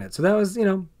making it. So that was,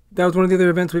 that was one of the other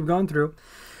events we've gone through.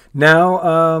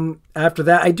 Now, after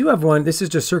that, I do have one. This is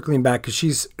just circling back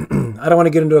because I don't want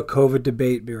to get into a COVID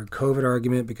debate or a COVID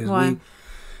argument because Why?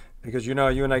 Because you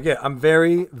and I I'm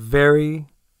very, very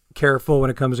careful when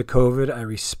it comes to COVID. I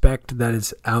respect that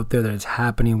it's out there, that it's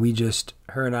happening.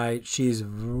 Her and I, she's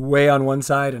way on one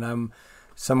side and I'm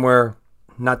somewhere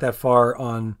not that far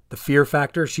on the fear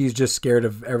factor. She's just scared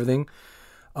of everything.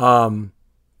 Will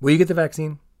you get the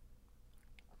vaccine?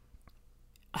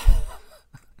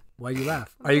 Why do you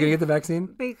laugh? Are you going to get the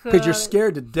vaccine? Because you're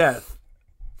scared to death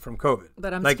from COVID.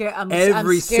 But I'm like scared. I'm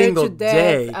every scared single to death.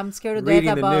 day. I'm scared to reading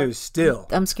death the about news still.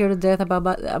 I'm scared to death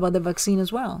about the vaccine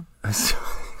as well.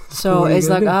 So it's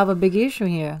like I have a big issue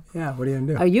here. Yeah, what are you going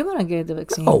to do? Are you going to get the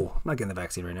vaccine? Oh, I'm not getting the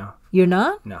vaccine right now. You're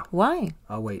not? No. Why?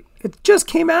 I'll wait. It just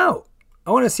came out.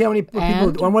 I want to see how many people.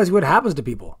 I want to see what happens to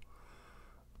people.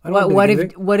 What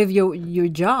if your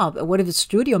job? What if the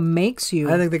studio makes you?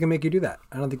 I don't think they can make you do that.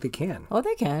 I don't think they can. Oh,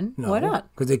 they can. No, why not?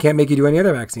 Because they can't make you do any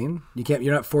other vaccine.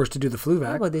 You're not forced to do the flu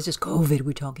vac. Well, this is COVID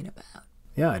we're talking about.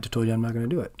 Yeah, I just told you I'm not going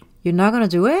to do it. You're not going to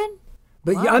do it?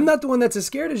 But I'm not the one that's as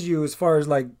scared as you. As far as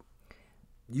like,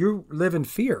 you live in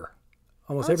fear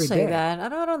almost every day. Don't say that. I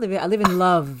don't live. I live in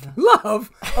love.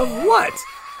 Love of what?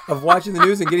 Of watching the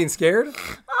news and getting scared?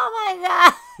 Oh my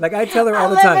god! Like I tell her all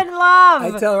the time. I live in love.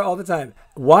 I tell her all the time.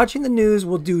 Watching the news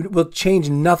will change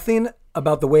nothing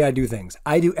about the way I do things.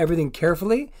 I do everything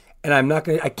carefully, and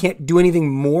I can't do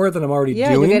anything more than I'm already doing.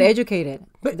 Yeah, you get educated.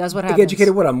 But that's what happens. Get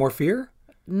educated what? On more fear?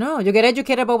 No, you get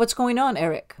educated about what's going on,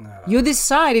 Eric. No. You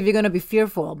decide if you're going to be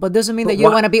fearful, but doesn't mean that you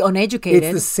want to be uneducated.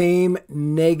 It's the same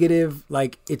negative,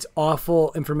 like it's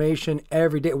awful information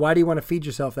every day. Why do you want to feed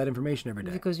yourself that information every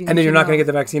day? Because and then you're not going to get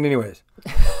the vaccine anyways.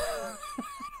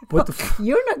 What the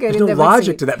You're not getting There's the no vaccine.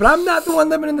 logic to that. But I'm not the one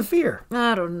living in the fear.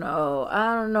 I don't know.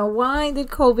 Why did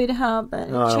COVID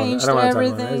happen? It changed I don't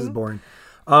everything. Talk about it. This is boring.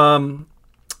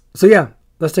 So yeah,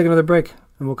 let's take another break,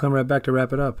 and we'll come right back to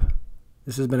wrap it up.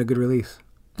 This has been a good release.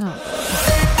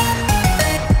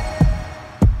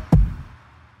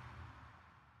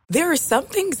 There are some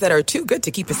things that are too good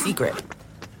to keep a secret.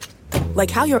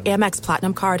 Like how your Amex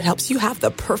Platinum card helps you have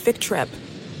the perfect trip.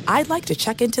 I'd like to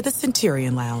check into the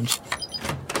Centurion Lounge.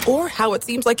 Or how it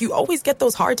seems like you always get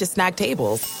those hard-to-snag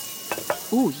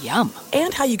tables. Ooh, yum.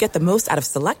 And how you get the most out of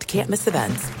select can't-miss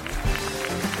events.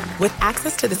 With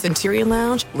access to the Centurion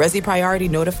Lounge, Resi Priority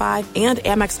Notified, and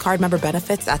Amex card member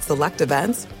benefits at select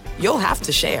events, you'll have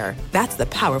to share. That's the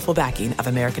powerful backing of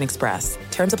American Express.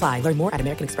 Terms apply. Learn more at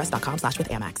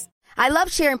americanexpress.com/withAmex. I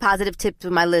love sharing positive tips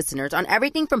with my listeners on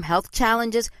everything from health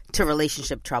challenges to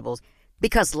relationship troubles.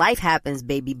 Because life happens,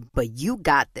 baby, but you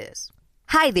got this.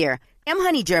 Hi there. I'm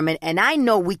Honey German, and I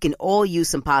know we can all use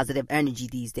some positive energy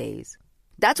these days.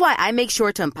 That's why I make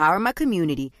sure to empower my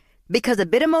community, because a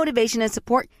bit of motivation and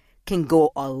support can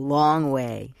go a long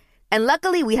way. And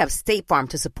luckily, we have State Farm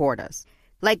to support us.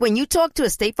 Like when you talk to a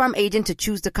State Farm agent to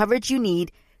choose the coverage you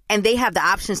need, and they have the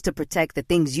options to protect the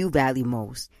things you value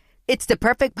most. It's the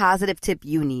perfect positive tip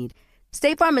you need.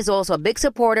 State Farm is also a big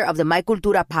supporter of the My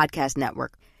Cultura podcast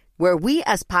network, where we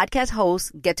as podcast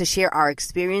hosts get to share our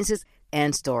experiences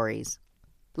and stories.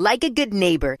 Like a good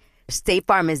neighbor, State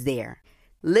Farm is there.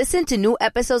 Listen to new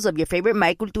episodes of your favorite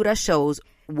My Cultura shows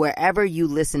wherever you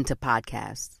listen to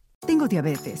podcasts. Tengo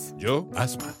diabetes. Yo,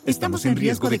 asma. Estamos en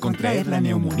riesgo de contraer la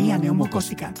neumonía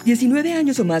neumocócica. 19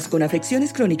 años o más con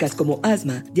afecciones crónicas como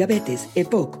asma, diabetes,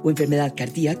 EPOC o enfermedad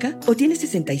cardíaca, o tienes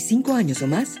 65 años o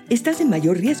más, estás en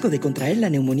mayor riesgo de contraer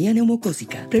la neumonía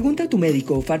neumocócica. Pregunta a tu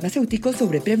médico o farmacéutico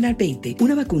sobre Prevnar 20,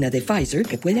 una vacuna de Pfizer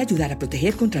que puede ayudar a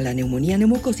proteger contra la neumonía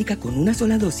neumocócica con una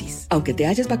sola dosis. Aunque te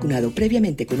hayas vacunado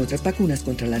previamente con otras vacunas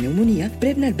contra la neumonía,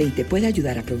 Prevnar 20 puede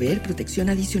ayudar a proveer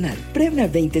protección adicional.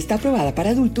 Prevnar 20 está aprobada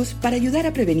para adultos para ayudar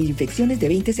a prevenir infecciones de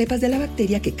 20 cepas de la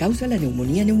bacteria que causa la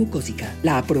neumonía neumocócica.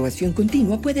 La aprobación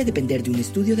continua puede depender de un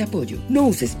estudio de apoyo. No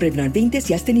uses Prevnar 20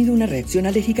 si has tenido una reacción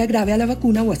alérgica grave a la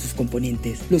vacuna o a sus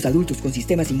componentes. Los adultos con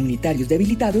sistemas inmunitarios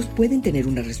debilitados pueden tener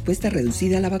una respuesta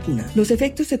reducida a la vacuna. Los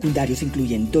efectos secundarios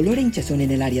incluyen dolor e hinchazón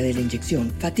en el área de la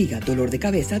inyección, fatiga, dolor de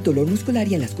cabeza, dolor muscular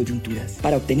y en las coyunturas.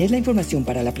 Para obtener la información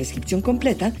para la prescripción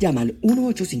completa, llama al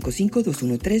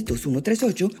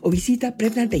 1-855-213-2138 o visita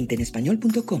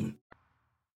Prevnar20enespañol.com.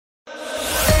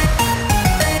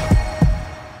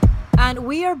 And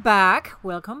we are back.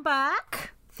 Welcome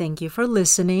back. Thank you for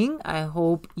listening. I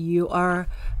hope you are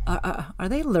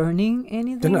they learning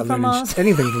anything They're not from learning us?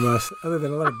 anything from us other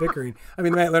than a lot of bickering. I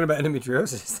mean, they might learn about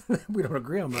endometriosis. We don't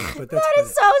agree on much, but that's That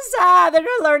is so sad. They're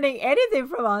not learning anything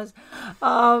from us.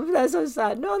 That's so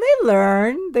sad. No, they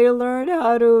learn. They learn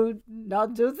how to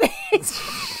not do things.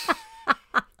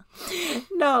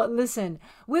 No, listen.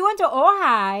 We went to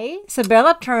Ojai.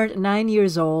 Sabella turned 9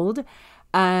 years old,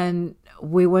 and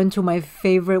we went to one of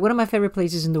my favorite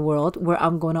places in the world, where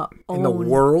I'm gonna own. In the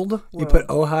world? You put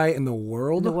Ojai in the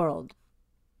world? In the world.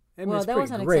 I mean, well, that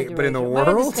was great, but in the world?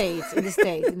 Well, in the States. In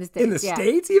the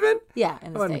States, even? Yeah,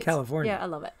 in the States. In California? Yeah, I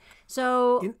love it.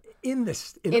 So in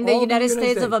the United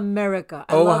States of America,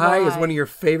 Ojai is one of your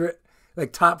favorite,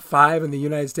 like top 5 in the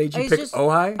United States. You pick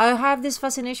Ojai. I have this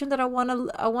fascination that I wanna.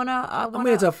 I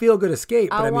mean, it's a feel good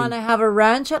escape. I wanna have a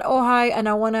ranch at Ojai, and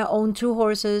I wanna own 2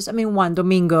 horses. I mean, one,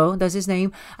 Domingo, that's his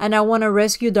name, and I wanna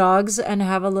rescue dogs and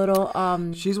have a little.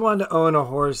 She's wanted to own a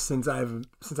horse since I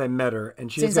met her,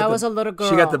 and since I was a little girl.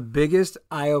 She got the biggest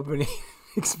eye-opening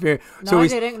experience. No, I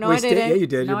didn't. Yeah, you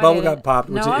did. Your bubble got popped,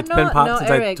 which it's been popped since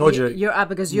Eric, I told you. You're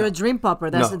because you're a dream popper.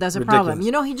 That's a ridiculous. problem.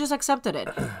 You know, he just accepted it.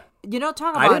 You know,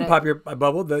 talk about it. I didn't pop your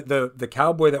bubble. The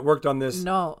cowboy that worked on this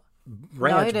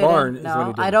ranch barn is what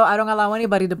he did. I don't allow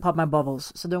anybody to pop my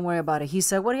bubbles, so don't worry about it. He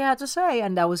said what he had to say,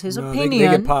 and that was his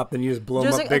opinion. They get popped, and you just blow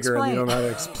them up bigger, and you don't know how to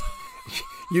explain.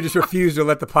 You just refuse to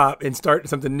let the pop and start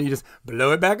something, and you just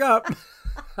blow it back up.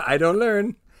 I don't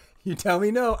learn. You tell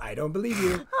me no, I don't believe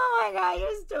you. Oh my God,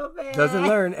 you're stupid. Doesn't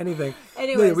learn anything.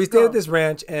 Anyways, we stayed at this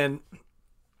ranch, and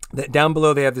down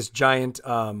below they have this giant,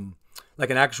 like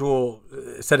an actual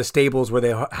set of stables where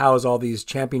they house all these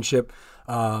championship.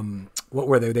 What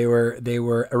were they? They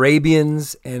were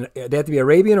Arabians, and they had to be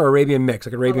Arabian or Arabian mix,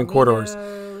 like Arabian quarter horse.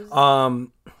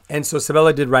 And so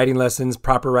Sabella did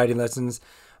proper riding lessons.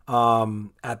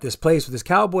 At this place with this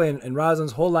cowboy, and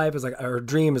Rosalind's whole life is like, her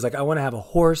dream is like, I want to have a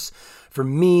horse for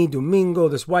me, Domingo,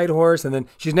 this white horse. And then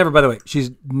she's never, by the way,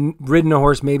 she's ridden a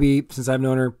horse maybe since I've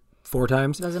known her 4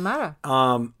 times. Doesn't matter.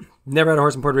 Never had a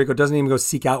horse in Puerto Rico. Doesn't even go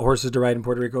seek out horses to ride in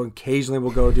Puerto Rico. Occasionally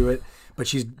will go do it, but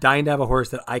she's dying to have a horse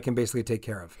that I can basically take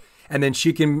care of, and then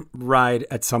she can ride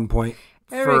at some point.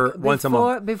 Eric, once a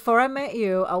month. Before I met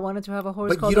you, I wanted to have a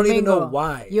horse called Domingo. But you don't Domingo. even know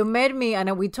why. You met me,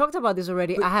 and we talked about this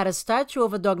already. I had a statue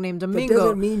of a dog named Domingo. That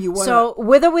doesn't mean you want. So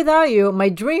with or without you, my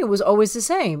dream was always the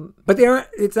same. But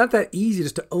it's not that easy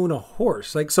just to own a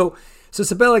horse. Like so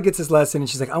Sabella gets this lesson, and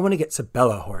she's like, I want to get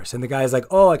Sabella a horse. And the guy's like,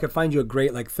 oh, I could find you a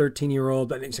great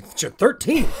 13-year-old. And he's like, she's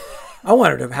 13. I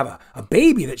want her to have a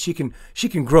baby that she can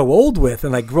grow old with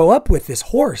and grow up with this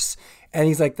horse. And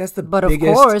he's like, that's the biggest. But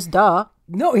of course, duh.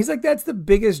 No, he's like, that's the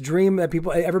biggest dream that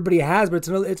everybody has, but it's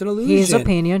an illusion. His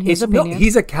opinion. No,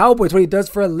 he's a cowboy. It's what he does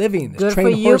for a living. Good for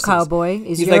you, horses. Cowboy.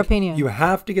 Is your opinion. You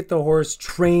have to get the horse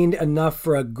trained enough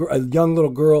for a young little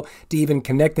girl to even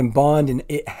connect and bond and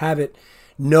have it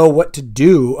know what to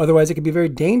do. Otherwise, it can be very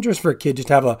dangerous for a kid just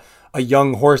to have a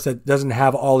young horse that doesn't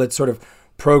have all its sort of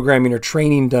programming or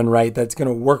training done right that's going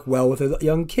to work well with a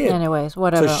young kid. Anyways,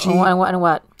 whatever. So she and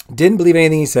what? Didn't believe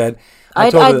anything he said.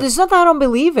 It's not that I don't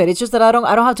believe it. It's just that I don't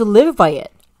have to live by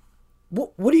it.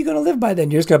 What are you going to live by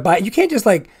then? You're just going to buy it. You can't just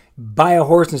buy a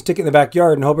horse and stick it in the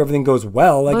backyard and hope everything goes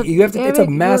well. You have to. It's a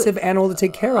massive animal to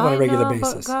take care of on a regular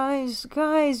basis. But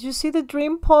guys, you see the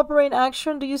dream popper in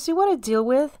action? Do you see what I deal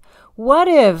with? What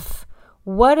if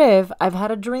I've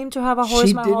had a dream to have a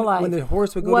horse my whole life? When the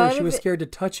horse would go to her, she was scared to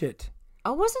touch it.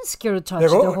 I wasn't scared to touch the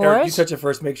horse. Eric, you touch it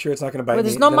first. Make sure it's not going to bite me. But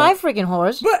it's not my freaking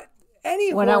horse. But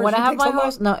any when horse. I have my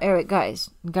horse. No, Eric,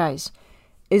 guys.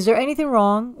 is there anything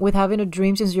wrong with having a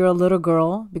dream since you're a little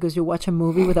girl because you watch a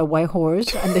movie with a white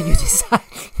horse and then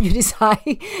you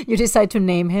decide to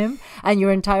name him, and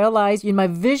your entire life, my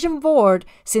vision board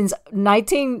since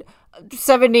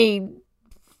 1970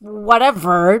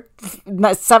 whatever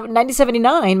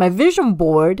 1979, my vision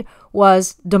board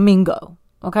was Domingo.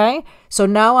 Okay, so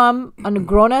now I'm a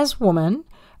grown-ass woman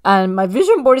and my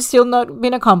vision board is still not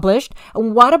been accomplished.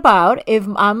 And what about if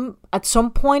I'm at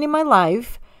some point in my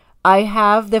life, I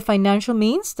have the financial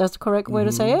means, that's the correct way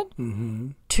to say it,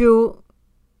 to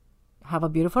have a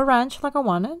beautiful ranch like I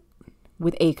wanted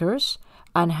with acres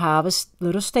and have a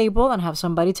little stable and have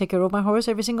somebody take care of my horse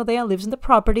every single day and lives in the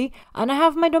property, and I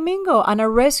have my Domingo and I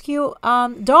rescue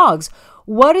dogs.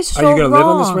 What is so wrong? Are you going to live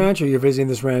on this ranch, or you're visiting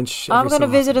this ranch? I'm going to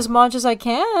visit as much as I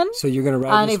can. So you're going to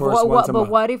ride this horse once a month.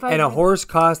 But what if a horse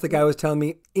costs, the guy was telling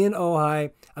me, in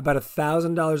Ojai, about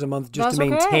 $1,000 a month just to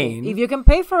maintain. Okay. If you can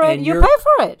pay for it, you pay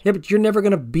for it. Yeah, but you're never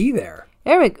going to be there.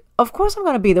 Eric, of course I'm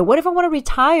going to be there. What if I want to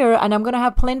retire and I'm going to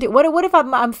have plenty? What if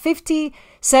I'm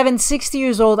 57, 60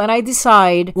 years old and I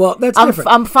decide, well, that's different.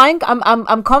 I'm fine.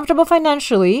 I'm comfortable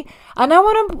financially and I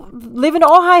want to live in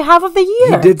Ojai half of the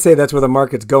year. You did say that's where the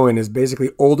market's going, is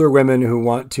basically older women who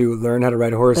want to learn how to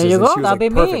ride horses. There you go. That'll be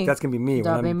perfect. me. That's going to be me.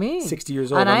 That'll be me. 60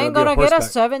 years old. And I ain't going to get a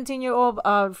 17-year-old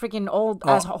freaking old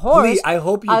ass horse. Please, I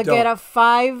hope you I'll don't. get a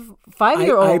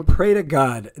five-year-old. I pray to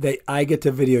God that I get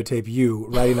to videotape you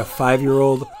riding a 5-year-old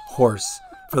horse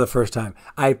for the first time.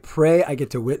 I pray I get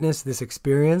to witness this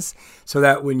experience so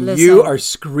that when you are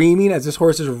screaming as this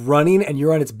horse is running and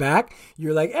you're on its back,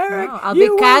 you're like, Eric, I'll be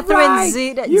Catherine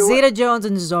Zeta-Jones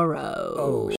and Zorro.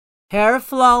 Oh. Hair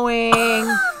flowing,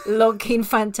 looking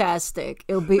fantastic.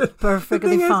 It'll be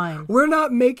perfectly fine. I'm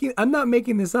not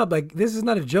making this up. Like, this is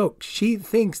not a joke. She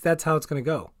thinks that's how it's going to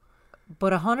go.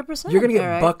 But 100%. You're going to get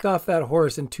Eric. bucked off that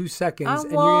horse in 2 seconds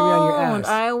and you're going to be on your ass.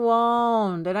 I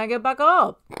won't. Then I get back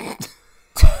up.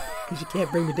 Because you can't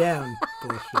bring me down.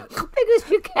 Bullshit. Because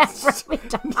you can't bring me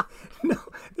down. No,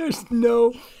 there's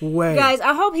no way. Guys,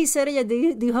 I hope He Said Ella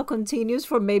Dijo continues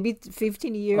for maybe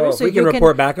 15 years. Oh, so we can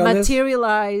report back on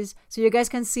materialize, so you guys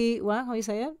can see, how you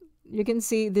say it? You can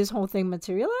see this whole thing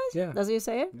materialize? Yeah. That's how you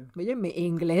say it? Yeah. Mi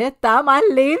inglés está más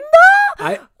lindo.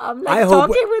 I'm like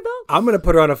talking with them. I'm going to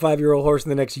put her on a 5-year-old horse in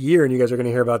the next year, and you guys are going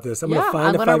to hear about this. I'm going to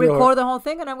find a 5-year-old horse. I'm going to record the whole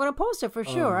thing, and I'm going to post it for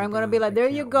sure. I'm going to be like, there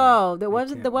you go. There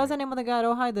was the name of the guy at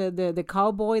Ojai, the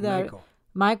cowboy that...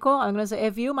 Michael. I'm going to say,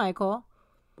 F you, Michael.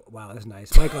 Wow, that's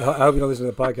nice. Michael, I hope you don't listen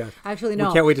to the podcast. Actually, no.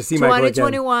 We can't wait to see Michael again.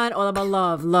 2021, all about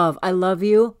love. Love. I love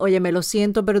you. Óyeme, lo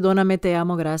siento, perdóname, te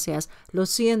amo, gracias. Lo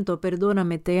siento,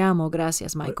 perdóname, te amo,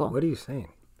 gracias, Michael. What are you saying?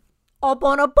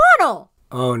 Oponopono.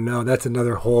 Oh, no, that's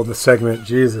another whole segment.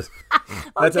 Jesus.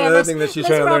 That's another thing that she's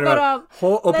trying to learn about.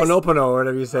 Oponopono, or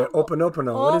whatever you say.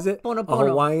 Oponopono. What is it? A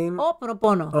Hawaiian?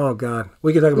 Oponopono. Oh, God.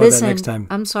 We can talk about that next time.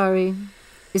 I'm sorry.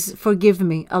 Forgive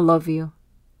me. I love you.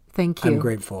 Thank you. I'm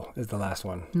grateful is the last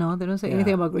one. No, they don't say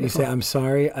anything about grateful. You say, I'm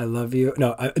sorry, I love you.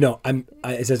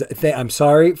 It says, I'm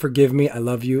sorry, forgive me, I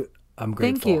love you, I'm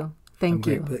grateful. Thank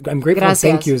you. I'm grateful and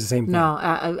thank you is the same thing. No,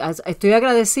 estoy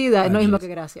agradecida, no mismo que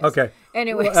gracias. Okay.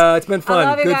 Anyways. It's been fun. I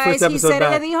love you Good guys. first episode He Said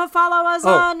back. Ella Dijo. Follow us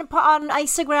on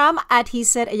Instagram at He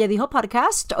Said Ella Dijo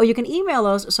Podcast, or you can email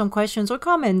us some questions or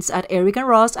comments at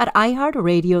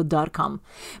ericandross@iheartradio.com.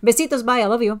 Besitos, bye. I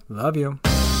love you. Love you.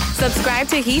 Subscribe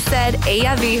to He Said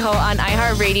Ella Dijo on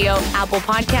iHeartRadio, Apple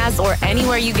Podcasts, or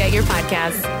anywhere you get your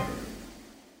podcasts.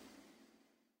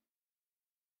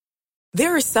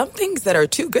 There are some things that are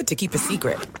too good to keep a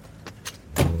secret.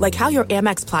 Like how your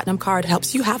Amex Platinum card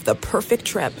helps you have the perfect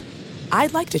trip.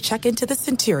 I'd like to check into the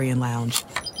Centurion Lounge.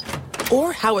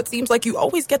 Or how it seems like you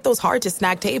always get those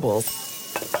hard-to-snag tables.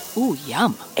 Ooh,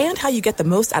 yum. And how you get the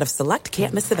most out of select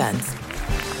can't-miss events.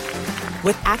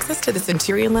 With access to the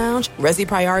Centurion Lounge, Resi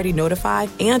Priority Notify,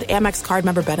 and Amex card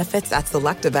member benefits at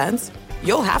select events,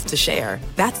 you'll have to share.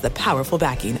 That's the powerful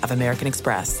backing of American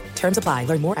Express. Terms apply.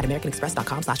 Learn more at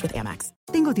americanexpress.com/withAmex.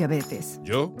 Tengo diabetes.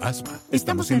 Yo, asma.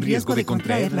 Estamos en riesgo de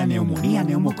contraer la neumonía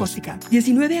neumocócica.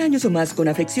 19 años o más con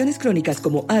afecciones crónicas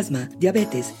como asma,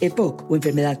 diabetes, EPOC o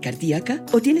enfermedad cardíaca,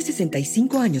 o tienes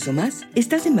 65 años o más,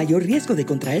 estás en mayor riesgo de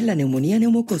contraer la neumonía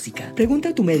neumocócica. Pregunta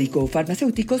a tu médico o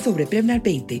farmacéutico sobre Prevnar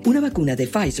 20, una vacuna de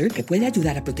Pfizer que puede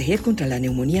ayudar a proteger contra la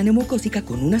neumonía neumocócica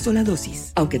con una sola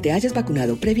dosis. Aunque te hayas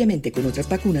vacunado previamente con otras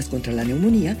vacunas contra la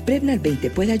neumonía, Prevnar 20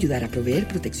 puede ayudar a proveer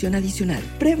protección adicional.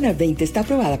 Prevnar 20 está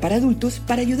aprobada para adultos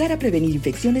para ayudar a prevenir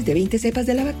infecciones de 20 cepas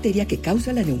de la bacteria que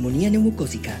causa la neumonía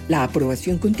neumocócica. La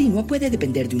aprobación continua puede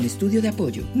depender de un estudio de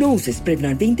apoyo. No uses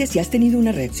Prevnar 20 si has tenido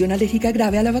una reacción alérgica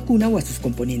grave a la vacuna o a sus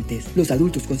componentes. Los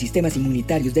adultos con sistemas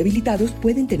inmunitarios debilitados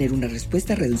pueden tener una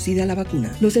respuesta reducida a la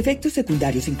vacuna. Los efectos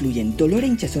secundarios incluyen dolor e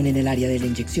hinchazón en el área de la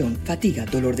inyección, fatiga,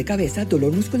 dolor de cabeza,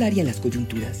 dolor muscular y en las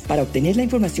coyunturas. Para obtener la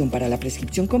información para la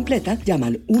prescripción completa, llama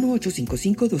al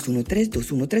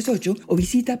 1-855-213-2138 o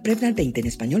visita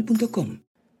Prevnar20enespañol.com.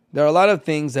 There are a lot of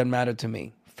things that matter to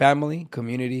me. Family,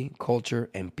 community, culture,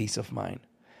 and peace of mind.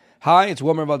 Hi, it's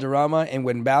Wilmer Valderrama, and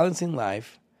when balancing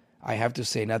life, I have to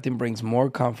say nothing brings more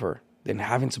comfort than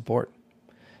having support.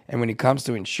 And when it comes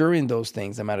to ensuring those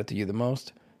things that matter to you the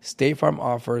most, State Farm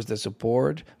offers the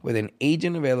support with an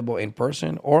agent available in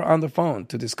person or on the phone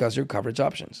to discuss your coverage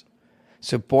options.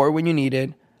 Support when you need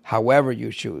it, however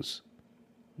you choose.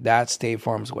 That's State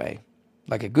Farm's way.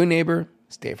 Like a good neighbor,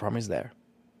 State Farm is there.